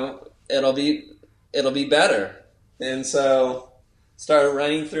it'll be better. And so started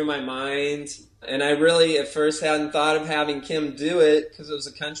running through my mind, and I really at first hadn't thought of having Kim do it because it was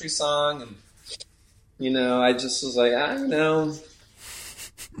a country song, and I just was like, I don't know.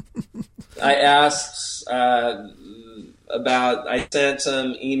 I asked I sent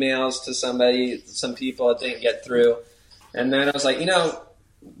some emails to some people I didn't get through, and then I was like,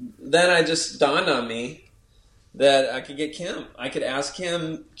 then I just dawned on me that I could get Kim. I could ask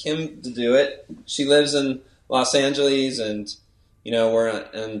Kim to do it. She lives in Los Angeles, and we're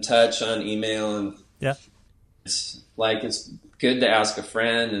in touch on email, and it's good to ask a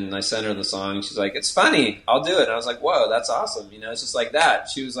friend. And I sent her the song. She's like, it's funny, I'll do it. And I was like, whoa, that's awesome. It's just like that.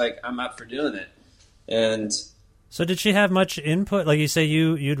 She was like, I'm up for doing it. And so did she have much input? Like you say,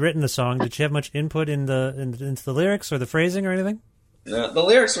 you'd written the song. Did she have much input into the lyrics or the phrasing or anything? No, the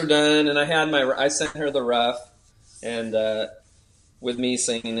lyrics were done, and I sent her the rough, and with me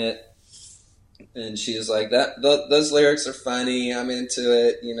singing it, and she was like, those lyrics are funny. I'm into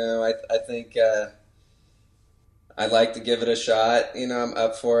it. I think I'd like to give it a shot. I'm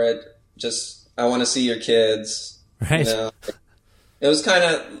up for it. Just I want to see your kids. Right. It was kind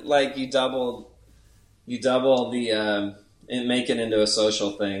of like you double the and make it into a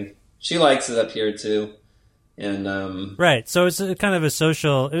social thing. She likes it up here too. And right, so it's kind of a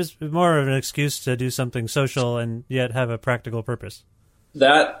social. It was more of an excuse to do something social and yet have a practical purpose.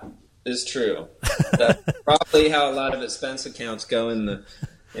 That is true. That's probably how a lot of expense accounts go in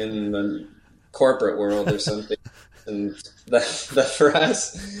the corporate world or something. And for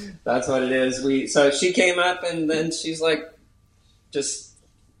us, that's what it is. So she came up, and then she's like, just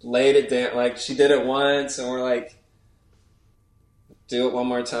laid it down. Like she did it once, and we're like, do it one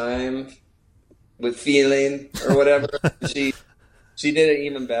more time. With feeling or whatever. she did it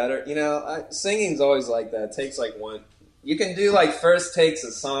even better. Singing's always like that. It takes like one. You can do like first takes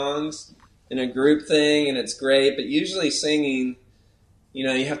of songs, in a group thing, and it's great. But usually singing, you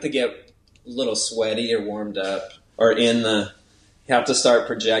know, you have to get a little sweaty or warmed up, or you have to start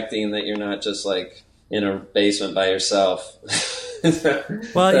projecting that you're not just like in a basement by yourself.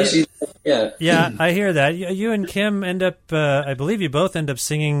 Well, yeah, I hear that. You and Kim end up, I believe you both end up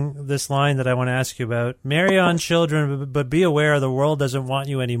singing this line that I want to ask you about. Marry on children, but be aware the world doesn't want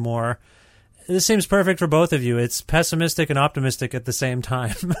you anymore. This seems perfect for both of you. It's pessimistic and optimistic at the same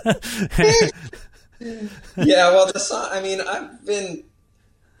time. Yeah, well, the song, I mean,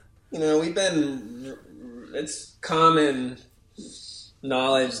 it's common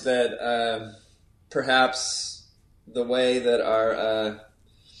knowledge that perhaps the way that our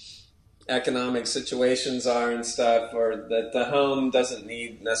economic situations are and stuff, or that the home doesn't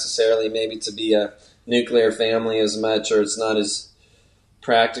need necessarily maybe to be a nuclear family as much, or it's not as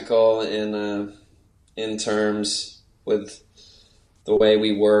practical in terms with the way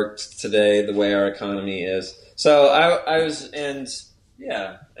we worked today, the way our economy is. So I was, and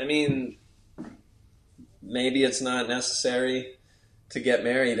yeah, I mean, maybe it's not necessary to get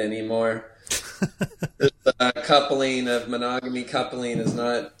married anymore. Monogamy coupling is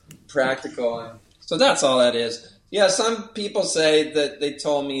not practical. And so that's all that is. Yeah, some people say that they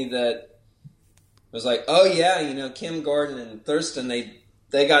told me that it was like, oh yeah, you know, Kim Gordon and Thurston,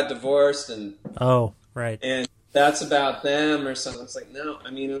 they got divorced, and oh, right, and that's about them or something. It's like, no,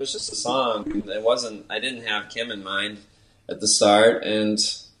 I mean, it was just a song. It wasn't, I didn't have Kim in mind at the start, and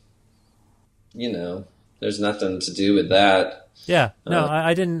you know, there's nothing to do with that. Yeah, no,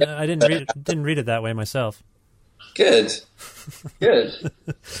 I didn't read it that way myself. Good. Just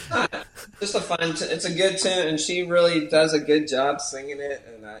a fun. It's a good tune, and she really does a good job singing it.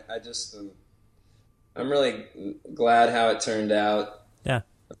 And I'm really glad how it turned out. Yeah.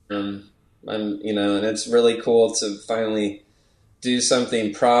 And it's really cool to finally do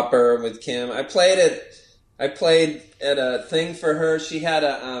something proper with Kim. I played at a thing for her. She had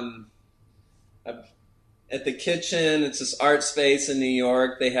at the Kitchen, it's this art space in New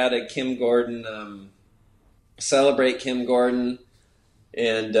York. They had a Kim Gordon, Celebrate Kim Gordon,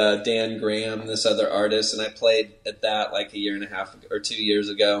 and Dan Graham, this other artist, and I played at that like a year and a half or 2 years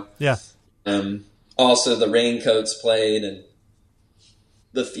ago. Yeah. Also, the Raincoats played, and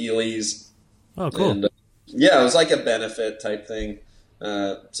the Feelies. Oh, cool. And, yeah, it was like a benefit type thing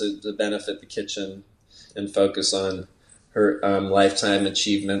to benefit the Kitchen and focus on her lifetime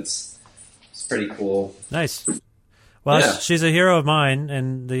achievements. Pretty cool. Nice. Well, yeah. She's a hero of mine,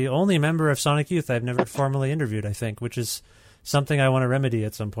 and the only member of Sonic Youth I've never formally interviewed, I think, which is something I want to remedy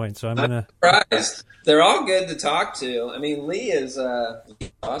at some point. So I'm surprised. They're all good to talk to. I mean, Lee is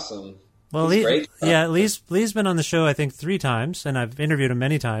awesome. Well, Lee's been on the show, I think, 3 times, and I've interviewed him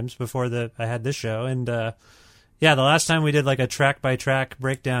many times before I had this show. And the last time we did like a track-by-track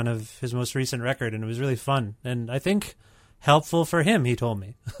breakdown of his most recent record, and it was really fun. And I think helpful for him, he told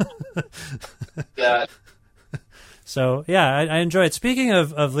me. Yeah. So, yeah, I enjoy it. Speaking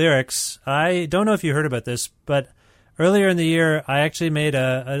of lyrics, I don't know if you heard about this, but earlier in the year, I actually made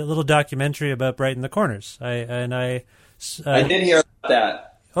a little documentary about Brighten the Corners. I did hear about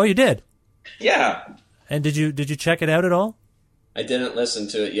that. Oh, you did? Yeah. And did you check it out at all? I didn't listen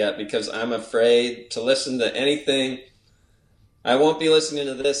to it yet because I'm afraid to listen to anything. I won't be listening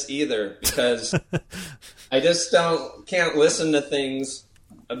to this either because I just can't listen to things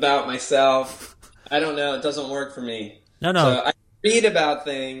about myself. I don't know. It doesn't work for me. No. So I read about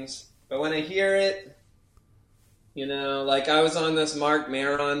things, but when I hear it, you know, like I was on this Mark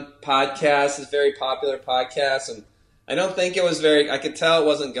Maron podcast, this very popular podcast, and I don't think it was I could tell it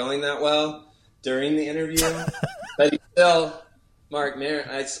wasn't going that well during the interview, but still, Mark Maron,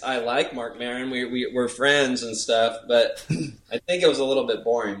 I like Mark Maron. We're friends and stuff, but I think it was a little bit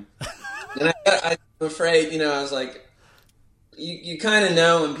boring. And I'm afraid, you know, I was like, you kind of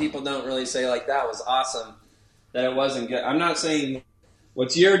know when people don't really say like, that was awesome, that it wasn't good. I'm not saying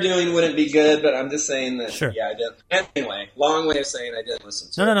what you're doing wouldn't be good, but I'm just saying that, sure. Yeah, I didn't. Anyway, long way of saying I didn't listen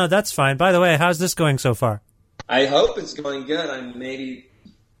to it. No, that's fine. By the way, how's this going so far? I hope it's going good. I'm maybe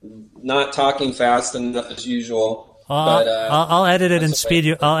not talking fast enough as usual. I'll edit it and speed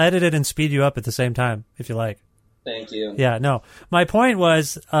you. I'll edit it and speed you up at the same time if you like. Thank you. Yeah, no. My point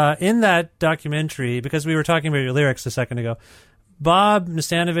was in that documentary, because we were talking about your lyrics a second ago, Bob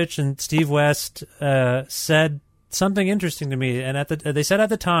Nastanovich and Steve West said something interesting to me, and they said at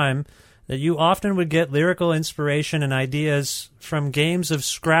the time that you often would get lyrical inspiration and ideas from games of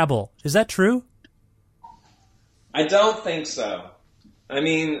Scrabble. Is that true? I don't think so. I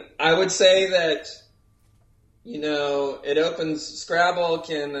mean, I would say that, you know, Scrabble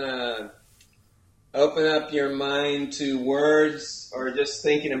can open up your mind to words or just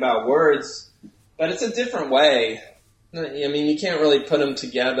thinking about words, but it's a different way. I mean, you can't really put them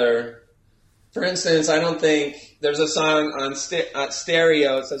together. For instance, I don't think there's a song on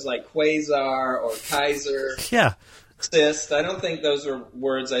stereo. It says like Quasar or Kaiser. Yeah. Cyst. I don't think those were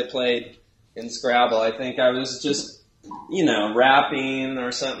words I played in Scrabble. I think I was just, rapping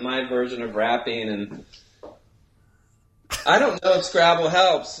or something, my version of rapping. And I don't know if Scrabble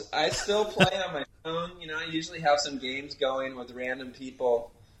helps. I still play on my phone. I usually have some games going with random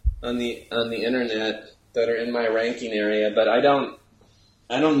people on the internet that are in my ranking area, but I don't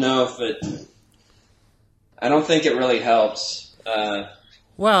know if it. I don't think it really helps.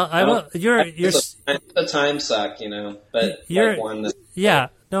 Well, you're it's a time suck, but you're like one that, yeah.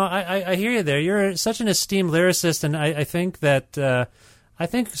 No, I hear you there. You're such an esteemed lyricist, and I think that I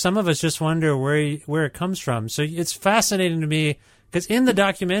think some of us just wonder where it comes from. So it's fascinating to me because in the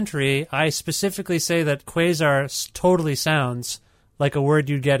documentary, I specifically say that Quasar totally sounds like a word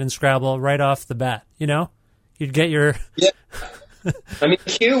you'd get in Scrabble right off the bat. You'd get your yeah. I mean,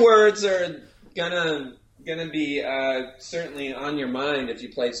 cue words are gonna be certainly on your mind if you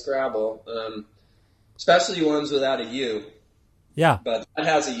play Scrabble, especially ones without a U. Yeah. But that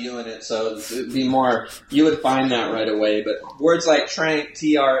has a U in it, so it'd be more, you would find that right away. But words like trank,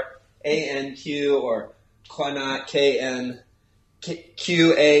 T-R-A-N-Q, or Qanat, K-N-Q-A-N-A-T,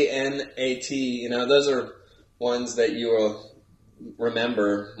 those are ones that you will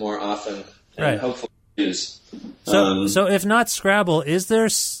remember more often and hopefully use. So if not Scrabble,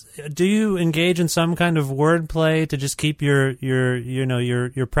 do you engage in some kind of wordplay to just keep your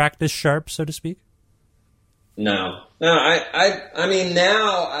practice sharp, so to speak? No. I mean,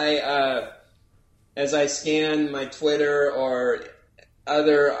 now as I scan my Twitter or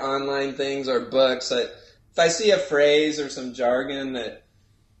other online things or books, if I see a phrase or some jargon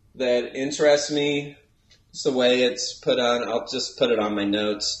that interests me, it's the way it's put on, I'll just put it on my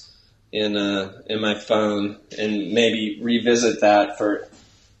notes in my phone and maybe revisit that for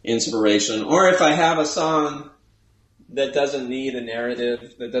inspiration. Or if I have a song that doesn't need a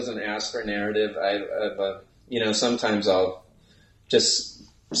narrative, that doesn't ask for a narrative, sometimes I'll just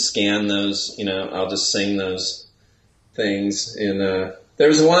scan those, I'll just sing those things. And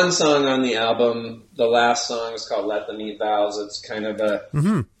there's one song on the album, the last song is called Let Them Eat Vows. It's kind of a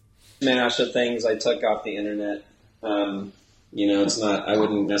smash of things I took off the internet. It's not, I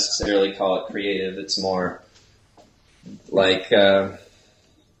wouldn't necessarily call it creative. It's more like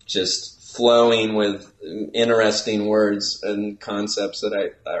just flowing with interesting words and concepts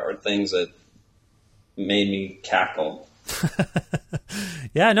or things that made me cackle.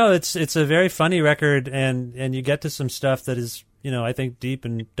 Yeah, no, it's a very funny record, and you get to some stuff that is, I think deep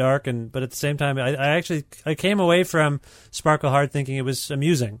and dark, but at the same time, I came away from Sparkle Hard thinking it was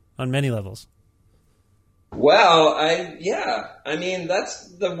amusing on many levels. Well, I mean,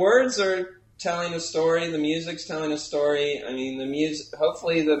 the words are telling a story, the music's telling a story. I mean,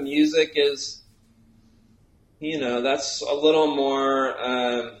 hopefully the music is, that's a little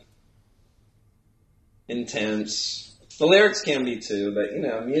more intense. The lyrics can be too, but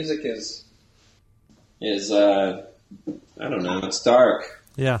music is I don't know, it's dark.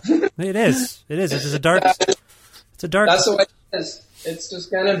 Yeah, it is. It is. It's a dark. It's a dark. That's the way it is. It's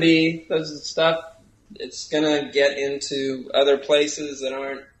just gonna be those stuff. It's gonna get into other places that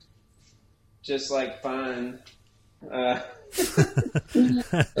aren't just like fun. That's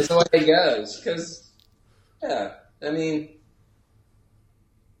the way it goes. Because, yeah, I mean,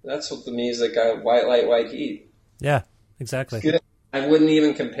 that's what the music, White Light, White Heat. Yeah, exactly. It's good. I wouldn't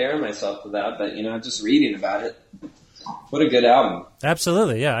even compare myself to that, but, just reading about it, what a good album.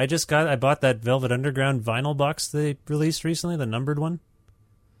 Absolutely, yeah. I bought that Velvet Underground vinyl box they released recently, the numbered one.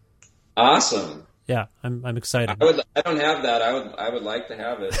 Awesome. Yeah, I'm excited. I don't have that. I would like to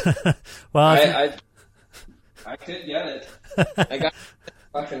have it. Well, I could get it. I got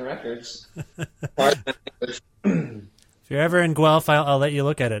fucking records. If you're ever in Guelph, I'll let you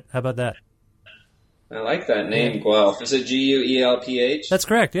look at it. How about that? I like that name, Guelph. Is it Guelph? That's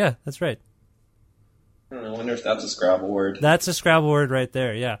correct. Yeah, that's right. I don't know. I wonder if that's a Scrabble word. That's a Scrabble word right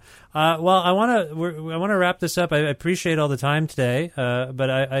there. Yeah. Well, I want to wrap this up. I appreciate all the time today, but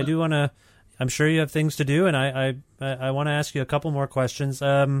I do want to. I'm sure you have things to do, and I want to ask you a couple more questions.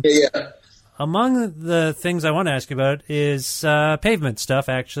 Yeah. Among the things I want to ask you about is Pavement stuff,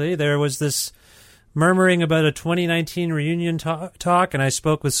 actually. There was this murmuring about a 2019 reunion talk, and I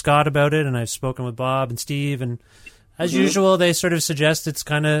spoke with Scott about it, and I've spoken with Bob and Steve, and as usual, they sort of suggest it's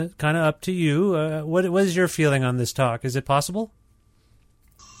kind of up to you. What is your feeling on this talk? Is it possible?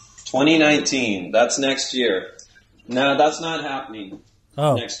 2019, that's next year. No, that's not happening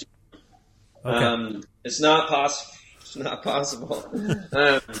next year. Okay. It's not possible. It's not possible.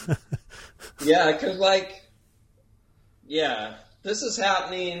 Yeah, because this is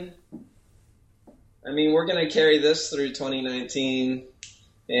happening. I mean, we're going to carry this through 2019,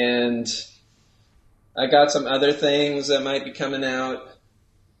 and I got some other things that might be coming out.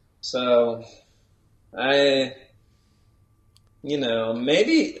 So maybe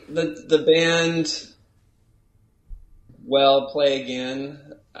the band will play again.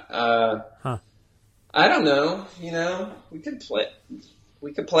 I don't know. We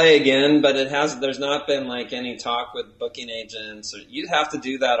could play again, but there's not been like any talk with booking agents. Or you'd have to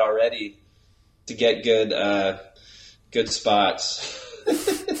do that already to get good spots.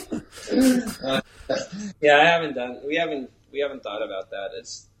 Yeah, I haven't done. We haven't thought about that.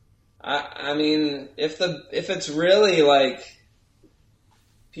 I mean, if it's really like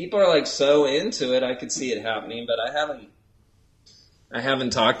people are like so into it, I could see it happening. But I haven't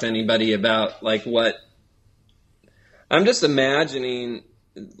talked to anybody about like what. I'm just imagining,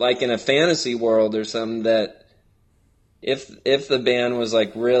 like in a fantasy world or something, that if the band was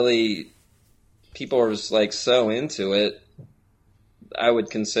like really, people were like so into it, I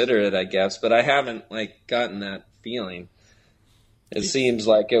would consider it, I guess. But I haven't like gotten that feeling. It seems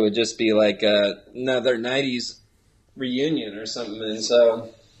like it would just be like another 90s reunion or something. And so,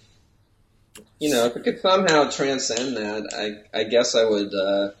 if it could somehow transcend that, I guess I would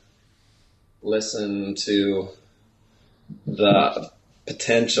listen to the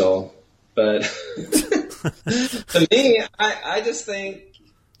potential. But to me, I just think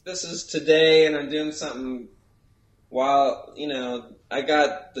this is today, and I'm doing something while, I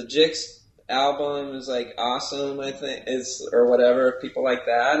got the Jix album is like awesome, I think, or whatever, people like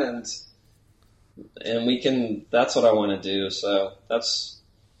that, and we can, that's what I want to do. So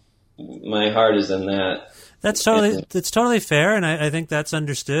my heart is in that. It's totally fair, and I think that's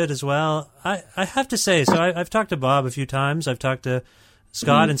understood as well. I have to say, so I've talked to Bob a few times. I've talked to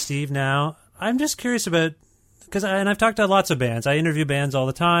Scott and Steve now. I'm just curious about, and I've talked to lots of bands. I interview bands all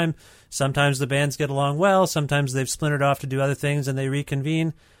the time. Sometimes the bands get along well. Sometimes they've splintered off to do other things and they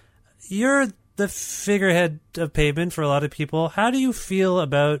reconvene. You're the figurehead of Pavement for a lot of people. How do you feel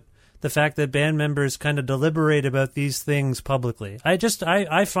about the fact that band members kind of deliberate about these things publicly? I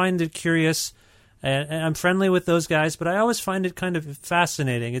find it curious, and I'm friendly with those guys, but I always find it kind of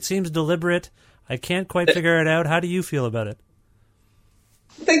fascinating. It seems deliberate. I can't quite figure it out. How do you feel about it?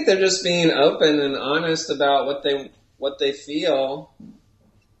 I think they're just being open and honest about what they feel,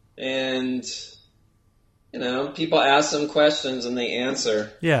 and people ask them questions and they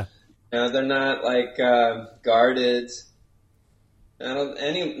answer. Yeah. They're not like guarded.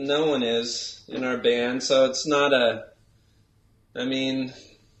 No one is in our band, so it's not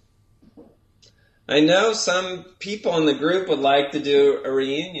I know some people in the group would like to do a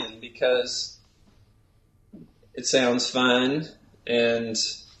reunion because it sounds fun and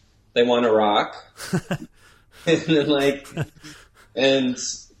they want to rock. and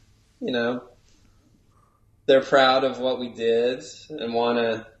they're proud of what we did and want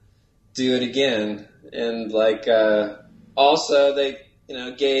to do it again. And also they,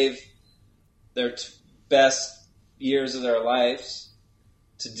 gave their best years of their lives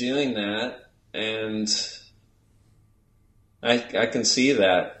to doing that. And I can see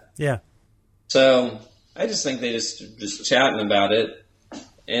that. Yeah. So I just think they just chatting about it,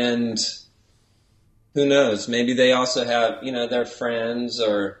 and who knows? Maybe they also have their friends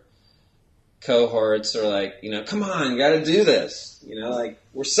or cohorts are like come on, you got to do this.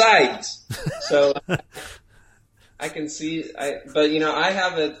 We're psyched. So I can see. But I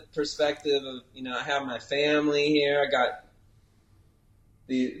have a perspective of I have my family here. I got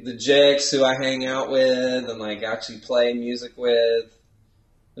the Jix who I hang out with and actually play music with,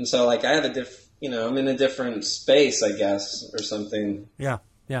 and so I have a I'm in a different space, I guess, or something. Yeah,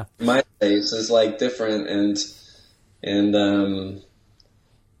 yeah. My space is different, and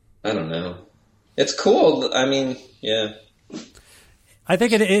I don't know. It's cool. I mean, yeah. I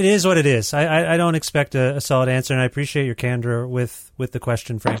think it is what it is. I don't expect a solid answer, and I appreciate your candor with the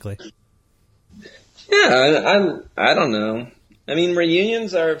question, frankly. Yeah, I don't know. I mean,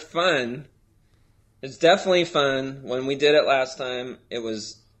 reunions are fun. It's definitely fun. When we did it last time, it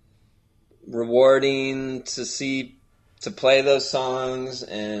was rewarding to play those songs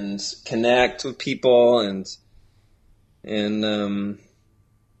and connect with people and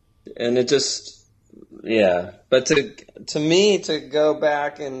it just, yeah. But to me, to go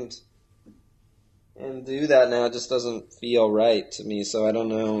back and do that now just doesn't feel right to me. So I don't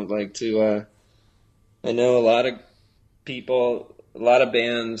know, I know a lot of people, a lot of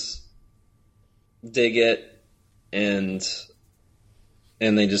bands dig it, and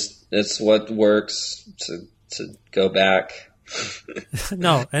and it's what works to go back.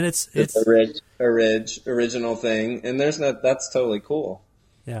 No, and it's original thing, and that's totally cool.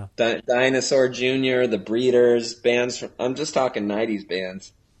 Yeah. Dinosaur Jr., the Breeders, bands I'm just talking 90s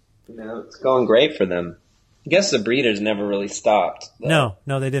bands. You know, it's going great for them. I guess the Breeders never really stopped, though.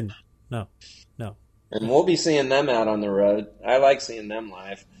 No, they didn't. No. And we'll be seeing them out on the road. I like seeing them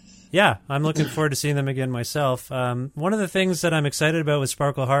live. Yeah, I'm looking forward to seeing them again myself. One of the things that I'm excited about with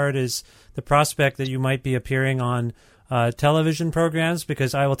Sparkle Heart is the prospect that you might be appearing on television programs,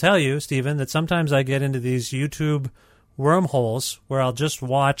 because I will tell you, Stephen, that sometimes I get into these YouTube wormholes where I'll just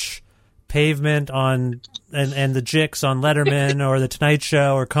watch Pavement on and the Jicks on Letterman or the Tonight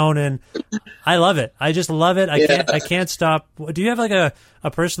Show or Conan. I love it. I just love it. I can't stop. Do you have like a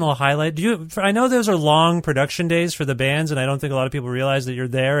personal highlight? I know those are long production days for the bands, and I don't think a lot of people realize that you're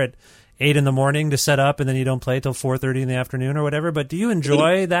there at 8 a.m. to set up, and then you don't play till 4:30 in the afternoon or whatever. But do you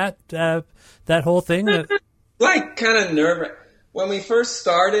enjoy that whole thing? Like kind of nerve-wracking. When we first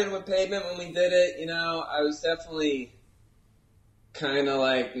started with Pavement, when we did it, you know, I was definitely kind of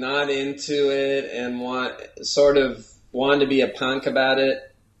like not into it and wanted to be a punk about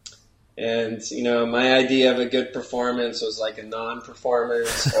it. And, you know, my idea of a good performance was like a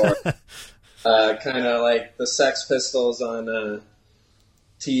non-performance or kind of like the Sex Pistols on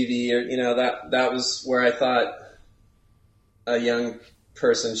TV, or, you know, that was where I thought a young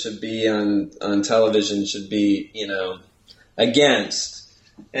person should be on television, should be, you know, against.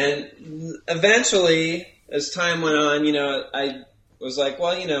 And eventually, as time went on, you know, I was like,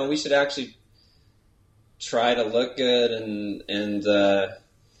 well, you know, we should actually try to look good and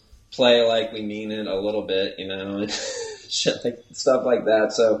play like we mean it a little bit, you know, and shit, like, stuff like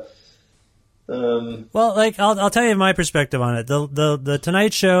that. So, well, like I'll tell you my perspective on it. The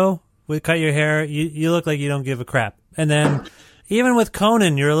Tonight Show with Cut Your Hair, you look like you don't give a crap, and then even with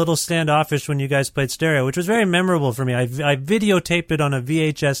Conan, you're a little standoffish when you guys played stereo, which was very memorable for me. I videotaped it on a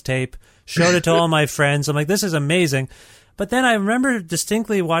VHS tape, showed it to all my friends. I'm like, this is amazing. But then I remember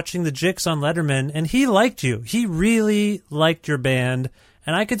distinctly watching the Jicks on Letterman, and he liked you. He really liked your band,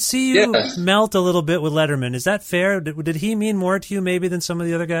 and I could see you melt a little bit with Letterman. Is that fair? Did he mean more to you maybe than some of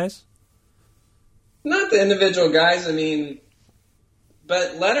the other guys? Not the individual guys, I mean,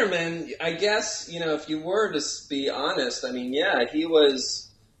 but Letterman, I guess, you know, if you were to be honest, I mean, yeah, he was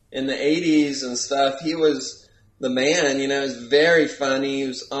in the 80s and stuff. He was the man, you know, he was very funny. He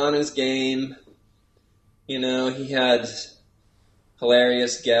was on his game. You know, he had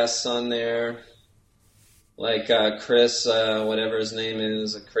hilarious guests on there, like Chris, whatever his name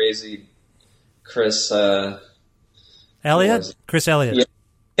is, a crazy Chris. Elliott? Chris Elliott.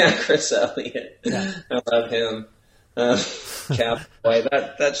 Yeah, Chris Elliott. Yeah. I love him. Cabin Boy,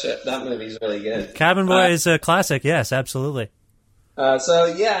 that movie's really good. Cabin Boy is a classic, yes, absolutely. So,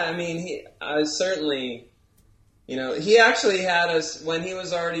 yeah, I mean, I certainly, you know, he actually had us, when he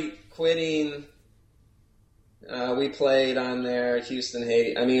was already quitting, we played on there, Houston,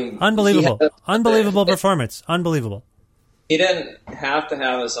 Haiti. I mean, unbelievable performance. Unbelievable. He didn't have to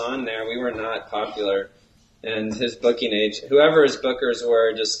have us on there. We were not popular. And his booking agent, whoever his bookers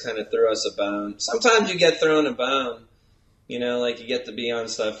were, just kind of threw us a bone. Sometimes you get thrown a bone. You know, like you get to be on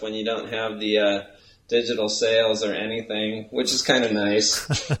stuff when you don't have the digital sales or anything, which is kind of nice.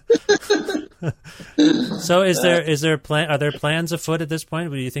 So are there plans afoot at this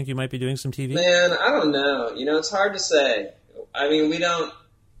point? Do you think you might be doing some TV? Man, I don't know. You know, it's hard to say. I mean, we don't,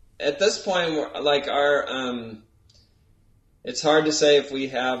 at this point, like it's hard to say if we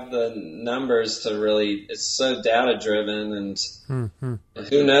have the numbers to really, it's so data driven, and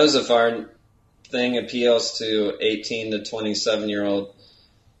who knows if our thing appeals to 18 to 27-year-old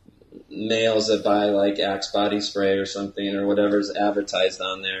males that buy like Axe body spray or something or whatever's advertised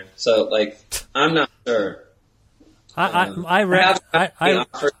on there. So like, I'm not sure. I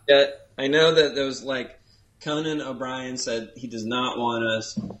offered yet. I know that there was like Conan O'Brien said he does not want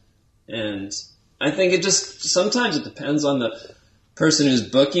us, and I think it just sometimes it depends on the person who's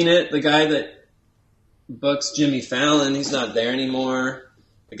booking it. The guy that books Jimmy Fallon, he's not there anymore.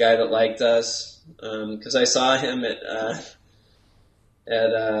 The guy that liked us, because I saw him at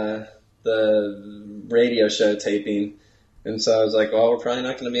the radio show taping, and so I was like, well, we're probably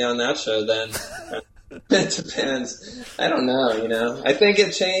not going to be on that show then. It depends. I don't know, you know. I think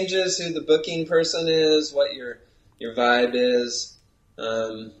it changes who the booking person is, what your vibe is.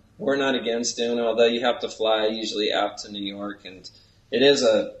 We're not against doing it, although you have to fly usually out to New York, and it is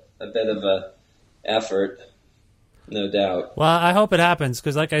a bit of a effort, no doubt. Well, I hope it happens,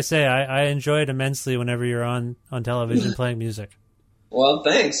 because like I say, I enjoy it immensely whenever you're on television playing music. Well,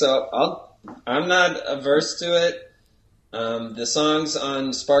 thanks. So I'm not averse to it. The songs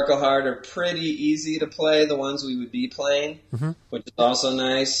on Sparkle Heart are pretty easy to play, the ones we would be playing, which is also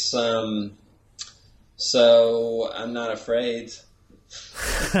nice. So I'm not afraid.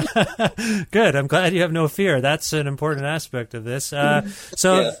 Good. I'm glad you have no fear. That's an important aspect of this.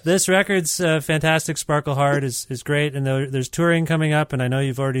 This record's fantastic. Sparkle Heart is great, and there's touring coming up, and I know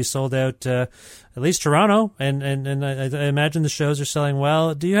you've already sold out at least Toronto, and I imagine the shows are selling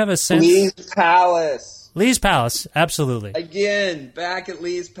well. Do you have a sense? Lee's Palace. Lee's Palace, absolutely. Again, back at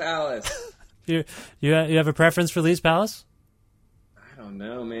Lee's Palace. You have a preference for Lee's Palace? I don't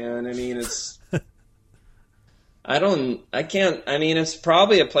know, man. I mean, it's... it's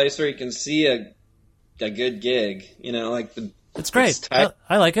probably a place where you can see a good gig, It's great.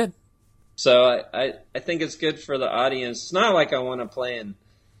 I like it. So I think it's good for the audience. It's not like I want to play in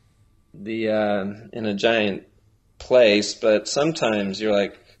a giant place, but sometimes you're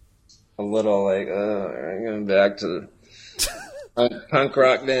like a little like, I'm going back to the punk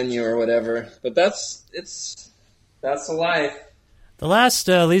rock venue or whatever. But that's the life. The last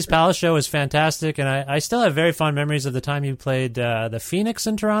Lee's Palace show was fantastic, and I still have very fond memories of the time you played the Phoenix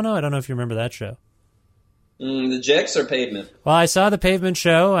in Toronto. I don't know if you remember that show. The Jicks or Pavement? Well, I saw the Pavement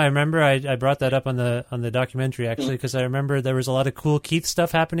show. I remember I brought that up on the documentary, actually, because I remember there was a lot of cool Keith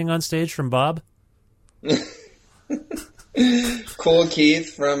stuff happening on stage from Bob. Cool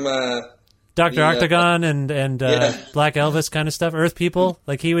Keith from... Dr. Octagon and Black Elvis kind of stuff, Earth People.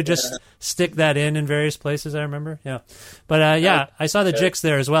 Like he would just stick that in various places, I remember. Yeah. But I saw the Jicks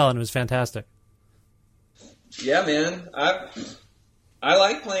there as well, and it was fantastic. Yeah, man. I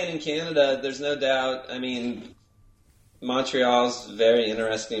like playing in Canada, there's no doubt. I mean, Montreal's a very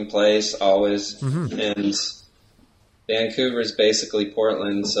interesting place, always. And Vancouver's basically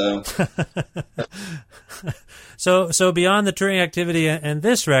Portland, so... So beyond the touring activity and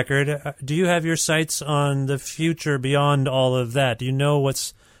this record, do you have your sights on the future beyond all of that? Do you know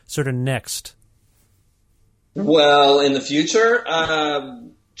what's sort of next? Well, in the future,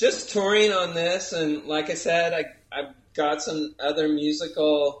 just touring on this, and like I said, I've got some other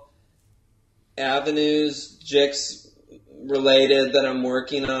musical avenues, Jicks related, that I'm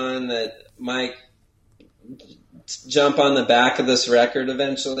working on that might jump on the back of this record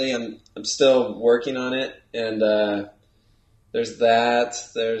eventually. I'm still working on it, and there's that.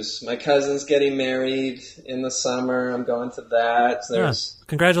 There's my cousin's getting married in the summer. I'm going to that.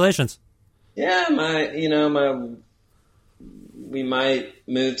 Congratulations. Yeah, we might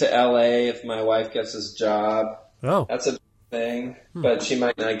move to LA if my wife gets this job. Oh, that's a big thing, but she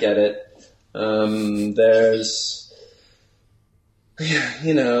might not get it. There's,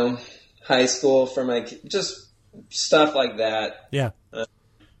 high school for my just stuff like that. Yeah.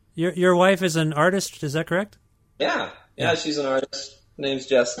 Your wife is an artist, is that correct? Yeah, she's an artist. Her name's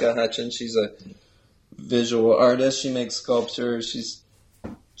Jessica Hutchins. She's a visual artist. She makes sculptures. She's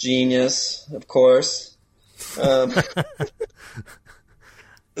genius, of course.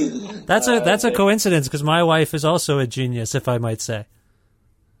 That's a coincidence, because my wife is also a genius, if I might say.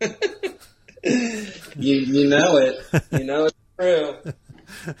 You know it. You know it's true.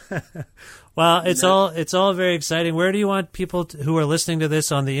 Well, it's all very exciting. Where do you want people who are listening to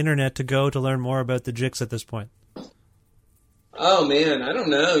this on the internet to go to learn more about the Jicks at this point? Oh man, I don't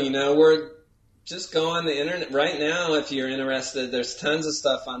know. We're just go on the internet right now if you're interested. There's tons of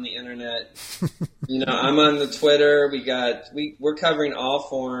stuff on the internet. I'm on the Twitter. We're covering all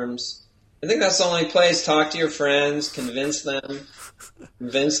forms. I think that's the only place. Talk to your friends, convince them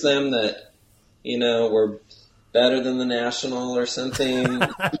that we're better than the National or something.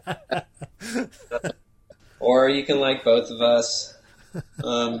 Or you can like both of us.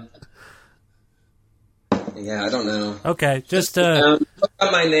 Yeah, I don't know. Okay, just look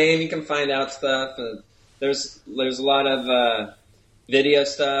up my name. You can find out stuff. There's a lot of video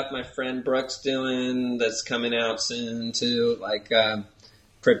stuff my friend Brooke's doing that's coming out soon too, like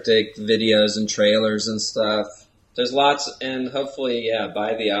cryptic videos and trailers and stuff. There's lots, and hopefully,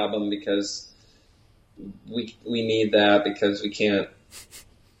 buy the album, because we need that, because we can't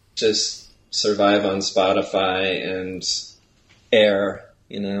just survive on Spotify and air.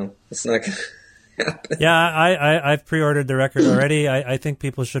 It's not gonna happen. Yeah, I've pre-ordered the record already. I think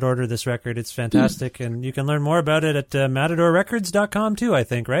people should order this record. It's fantastic, and you can learn more about it at MatadorRecords.com too, I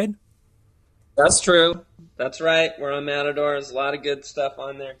think, right? That's true. That's right. We're on Matador. There's a lot of good stuff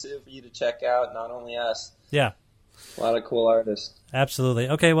on there too for you to check out, not only us. Yeah. A lot of cool artists. Absolutely.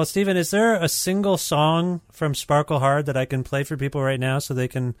 Okay, well, Stephen, is there a single song from Sparkle Heart that I can play for people right now so they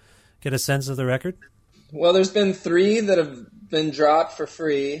can get a sense of the record? Well, there's been 3 that have been dropped for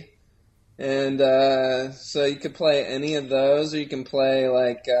free. And so you could play any of those, or you can play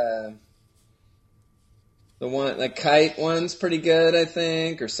like the Kite one's pretty good, I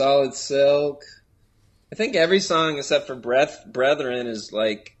think, or Solid Silk. I think every song except for Brethren is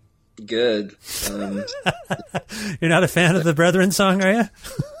like good. You're not a fan of the Brethren song, are you?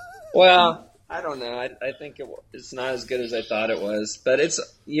 Well, I don't know. I think it's not as good as I thought it was, but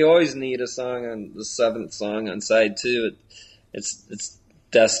you always need a song on the 7th song on side 2. It's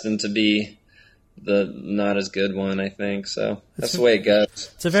destined to be the not as good one, I think. So that's the way it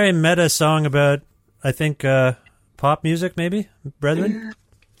goes. It's a very meta song about, I think, pop music, maybe, Brethren.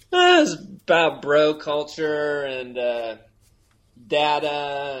 It's about bro culture and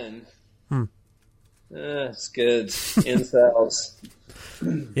data and it's good. Incels.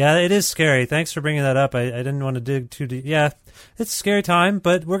 Yeah, it is scary. Thanks for bringing that up. I didn't want to dig too deep. Yeah, it's a scary time,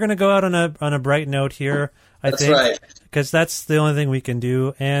 but we're going to go out on a bright note here, I That's think. right. Because that's the only thing we can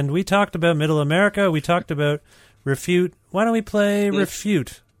do. And we talked about Middle America. We talked about Refute. Why don't we play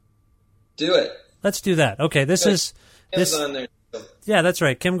Refute? Do it. Let's do that. Okay, this is... Kim's on there. Yeah, that's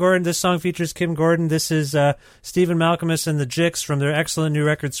right. Kim Gordon. This song features Kim Gordon. This is Stephen Malcolmus and the Jicks from their excellent new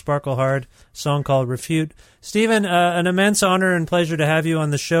record, Sparkle Hard, song called Refute. Stephen, an immense honor and pleasure to have you on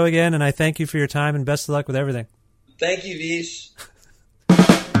the show again, and I thank you for your time and best of luck with everything. Thank you, Vish.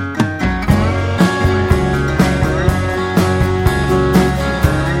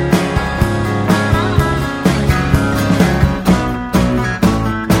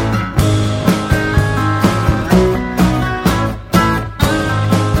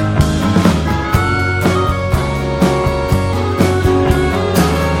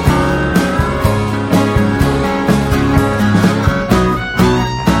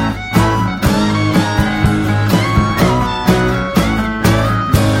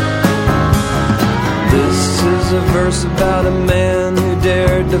 About a man who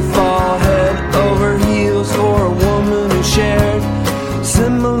dared to fall head over heels for a woman who shared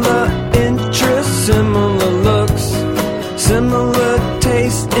similar interests, similar looks, similar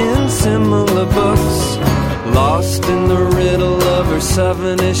taste in similar books. Lost in the riddle of her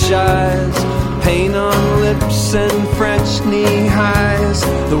 7-ish eyes, paint on lips and French knee highs.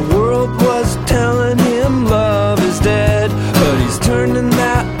 The world was telling him love is dead, but he's turning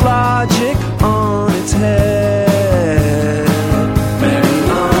that logic on its head.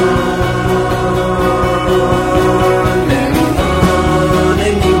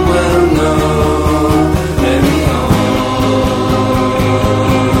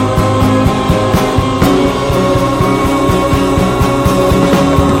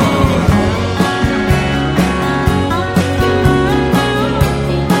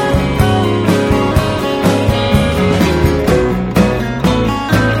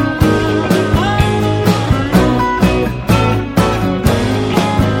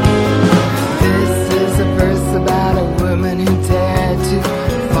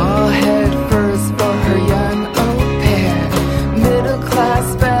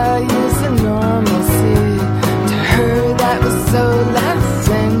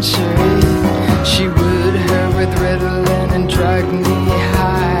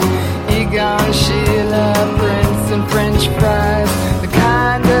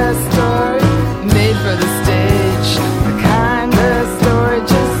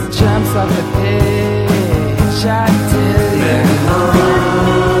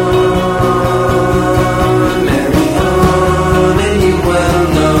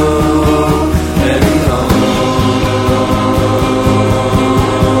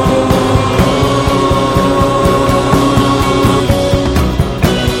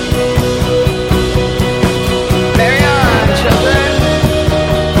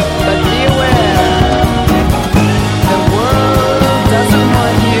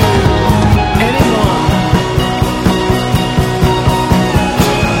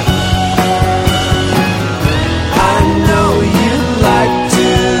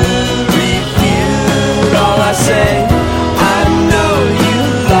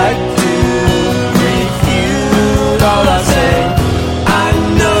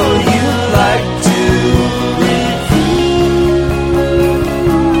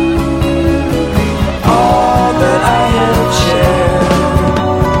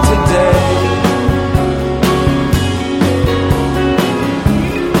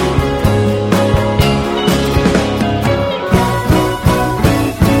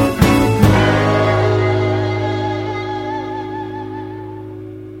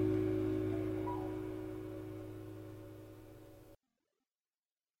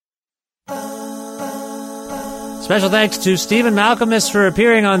 Special thanks to Stephen Malcolmus for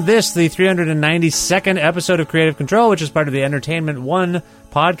appearing on this, the 392nd episode of Creative Control, which is part of the Entertainment One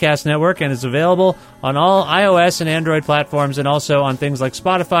podcast network and is available on all iOS and Android platforms and also on things like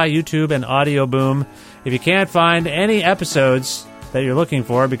Spotify, YouTube, and Audio Boom. If you can't find any episodes that you're looking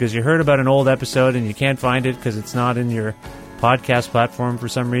for because you heard about an old episode and you can't find it because it's not in your podcast platform for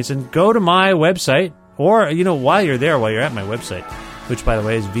some reason, go to my website, or, while you're there, while you're at my website, which, by the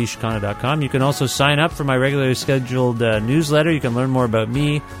way, is vishkhanna.com. You can also sign up for my regularly scheduled newsletter. You can learn more about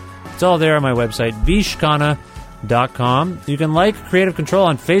me. It's all there on my website, vishkhanna.com. You can like Creative Control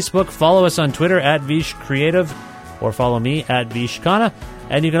on Facebook, follow us on Twitter at vishcreative, or follow me at vishkhanna.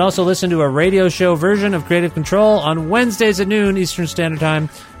 And you can also listen to a radio show version of Creative Control on Wednesdays at noon Eastern Standard Time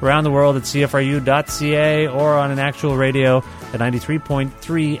around the world at CFRU.ca or on an actual radio at 93.3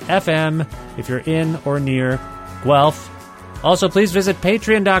 FM if you're in or near Guelph. Also, please visit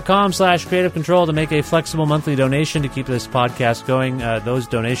patreon.com/Creative Control to make a flexible monthly donation to keep this podcast going. Those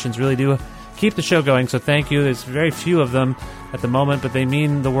donations really do keep the show going, so thank you. There's very few of them at the moment, but they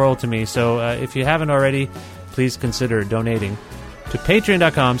mean the world to me. So if you haven't already, please consider donating to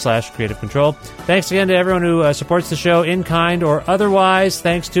patreon.com/Creative Control. Thanks again to everyone who supports the show in kind or otherwise.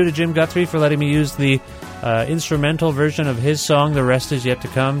 Thanks to Jim Guthrie for letting me use the instrumental version of his song, The Rest Is Yet to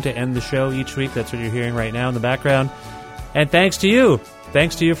Come, to end the show each week. That's what you're hearing right now in the background. And thanks to you.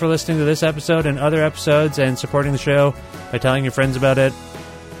 Thanks to you for listening to this episode and other episodes and supporting the show by telling your friends about it,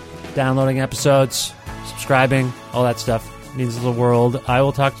 downloading episodes, subscribing, all that stuff. It means the world. I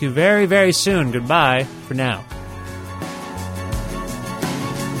will talk to you very, very soon. Goodbye for now.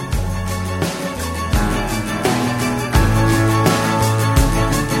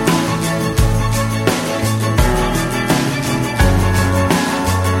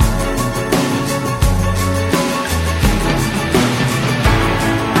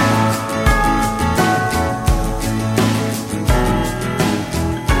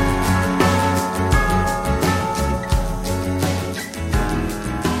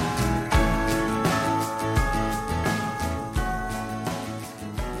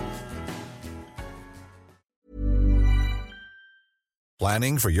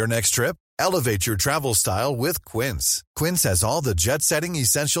 Planning for your next trip? Elevate your travel style with Quince. Quince has all the jet-setting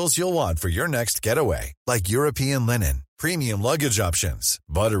essentials you'll want for your next getaway, like European linen, premium luggage options,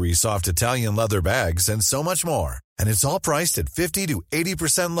 buttery soft Italian leather bags, and so much more. And it's all priced at 50 to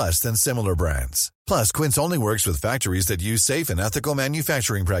 80% less than similar brands. Plus, Quince only works with factories that use safe and ethical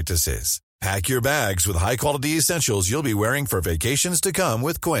manufacturing practices. Pack your bags with high-quality essentials you'll be wearing for vacations to come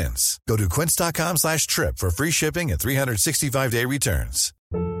with Quince. Go to quince.com/trip for free shipping and 365-day returns.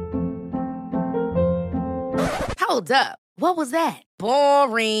 Hold up. What was that?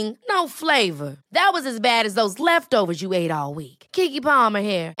 Boring. No flavor. That was as bad as those leftovers you ate all week. Keke Palmer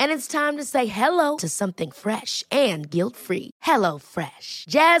here. And it's time to say hello to something fresh and guilt-free. Hello Fresh.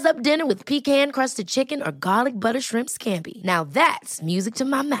 Jazz up dinner with pecan-crusted chicken or garlic butter shrimp scampi. Now that's music to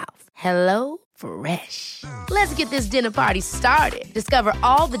my mouth. Hello Fresh. Let's get this dinner party started. Discover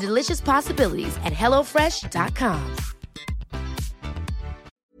all the delicious possibilities at HelloFresh.com.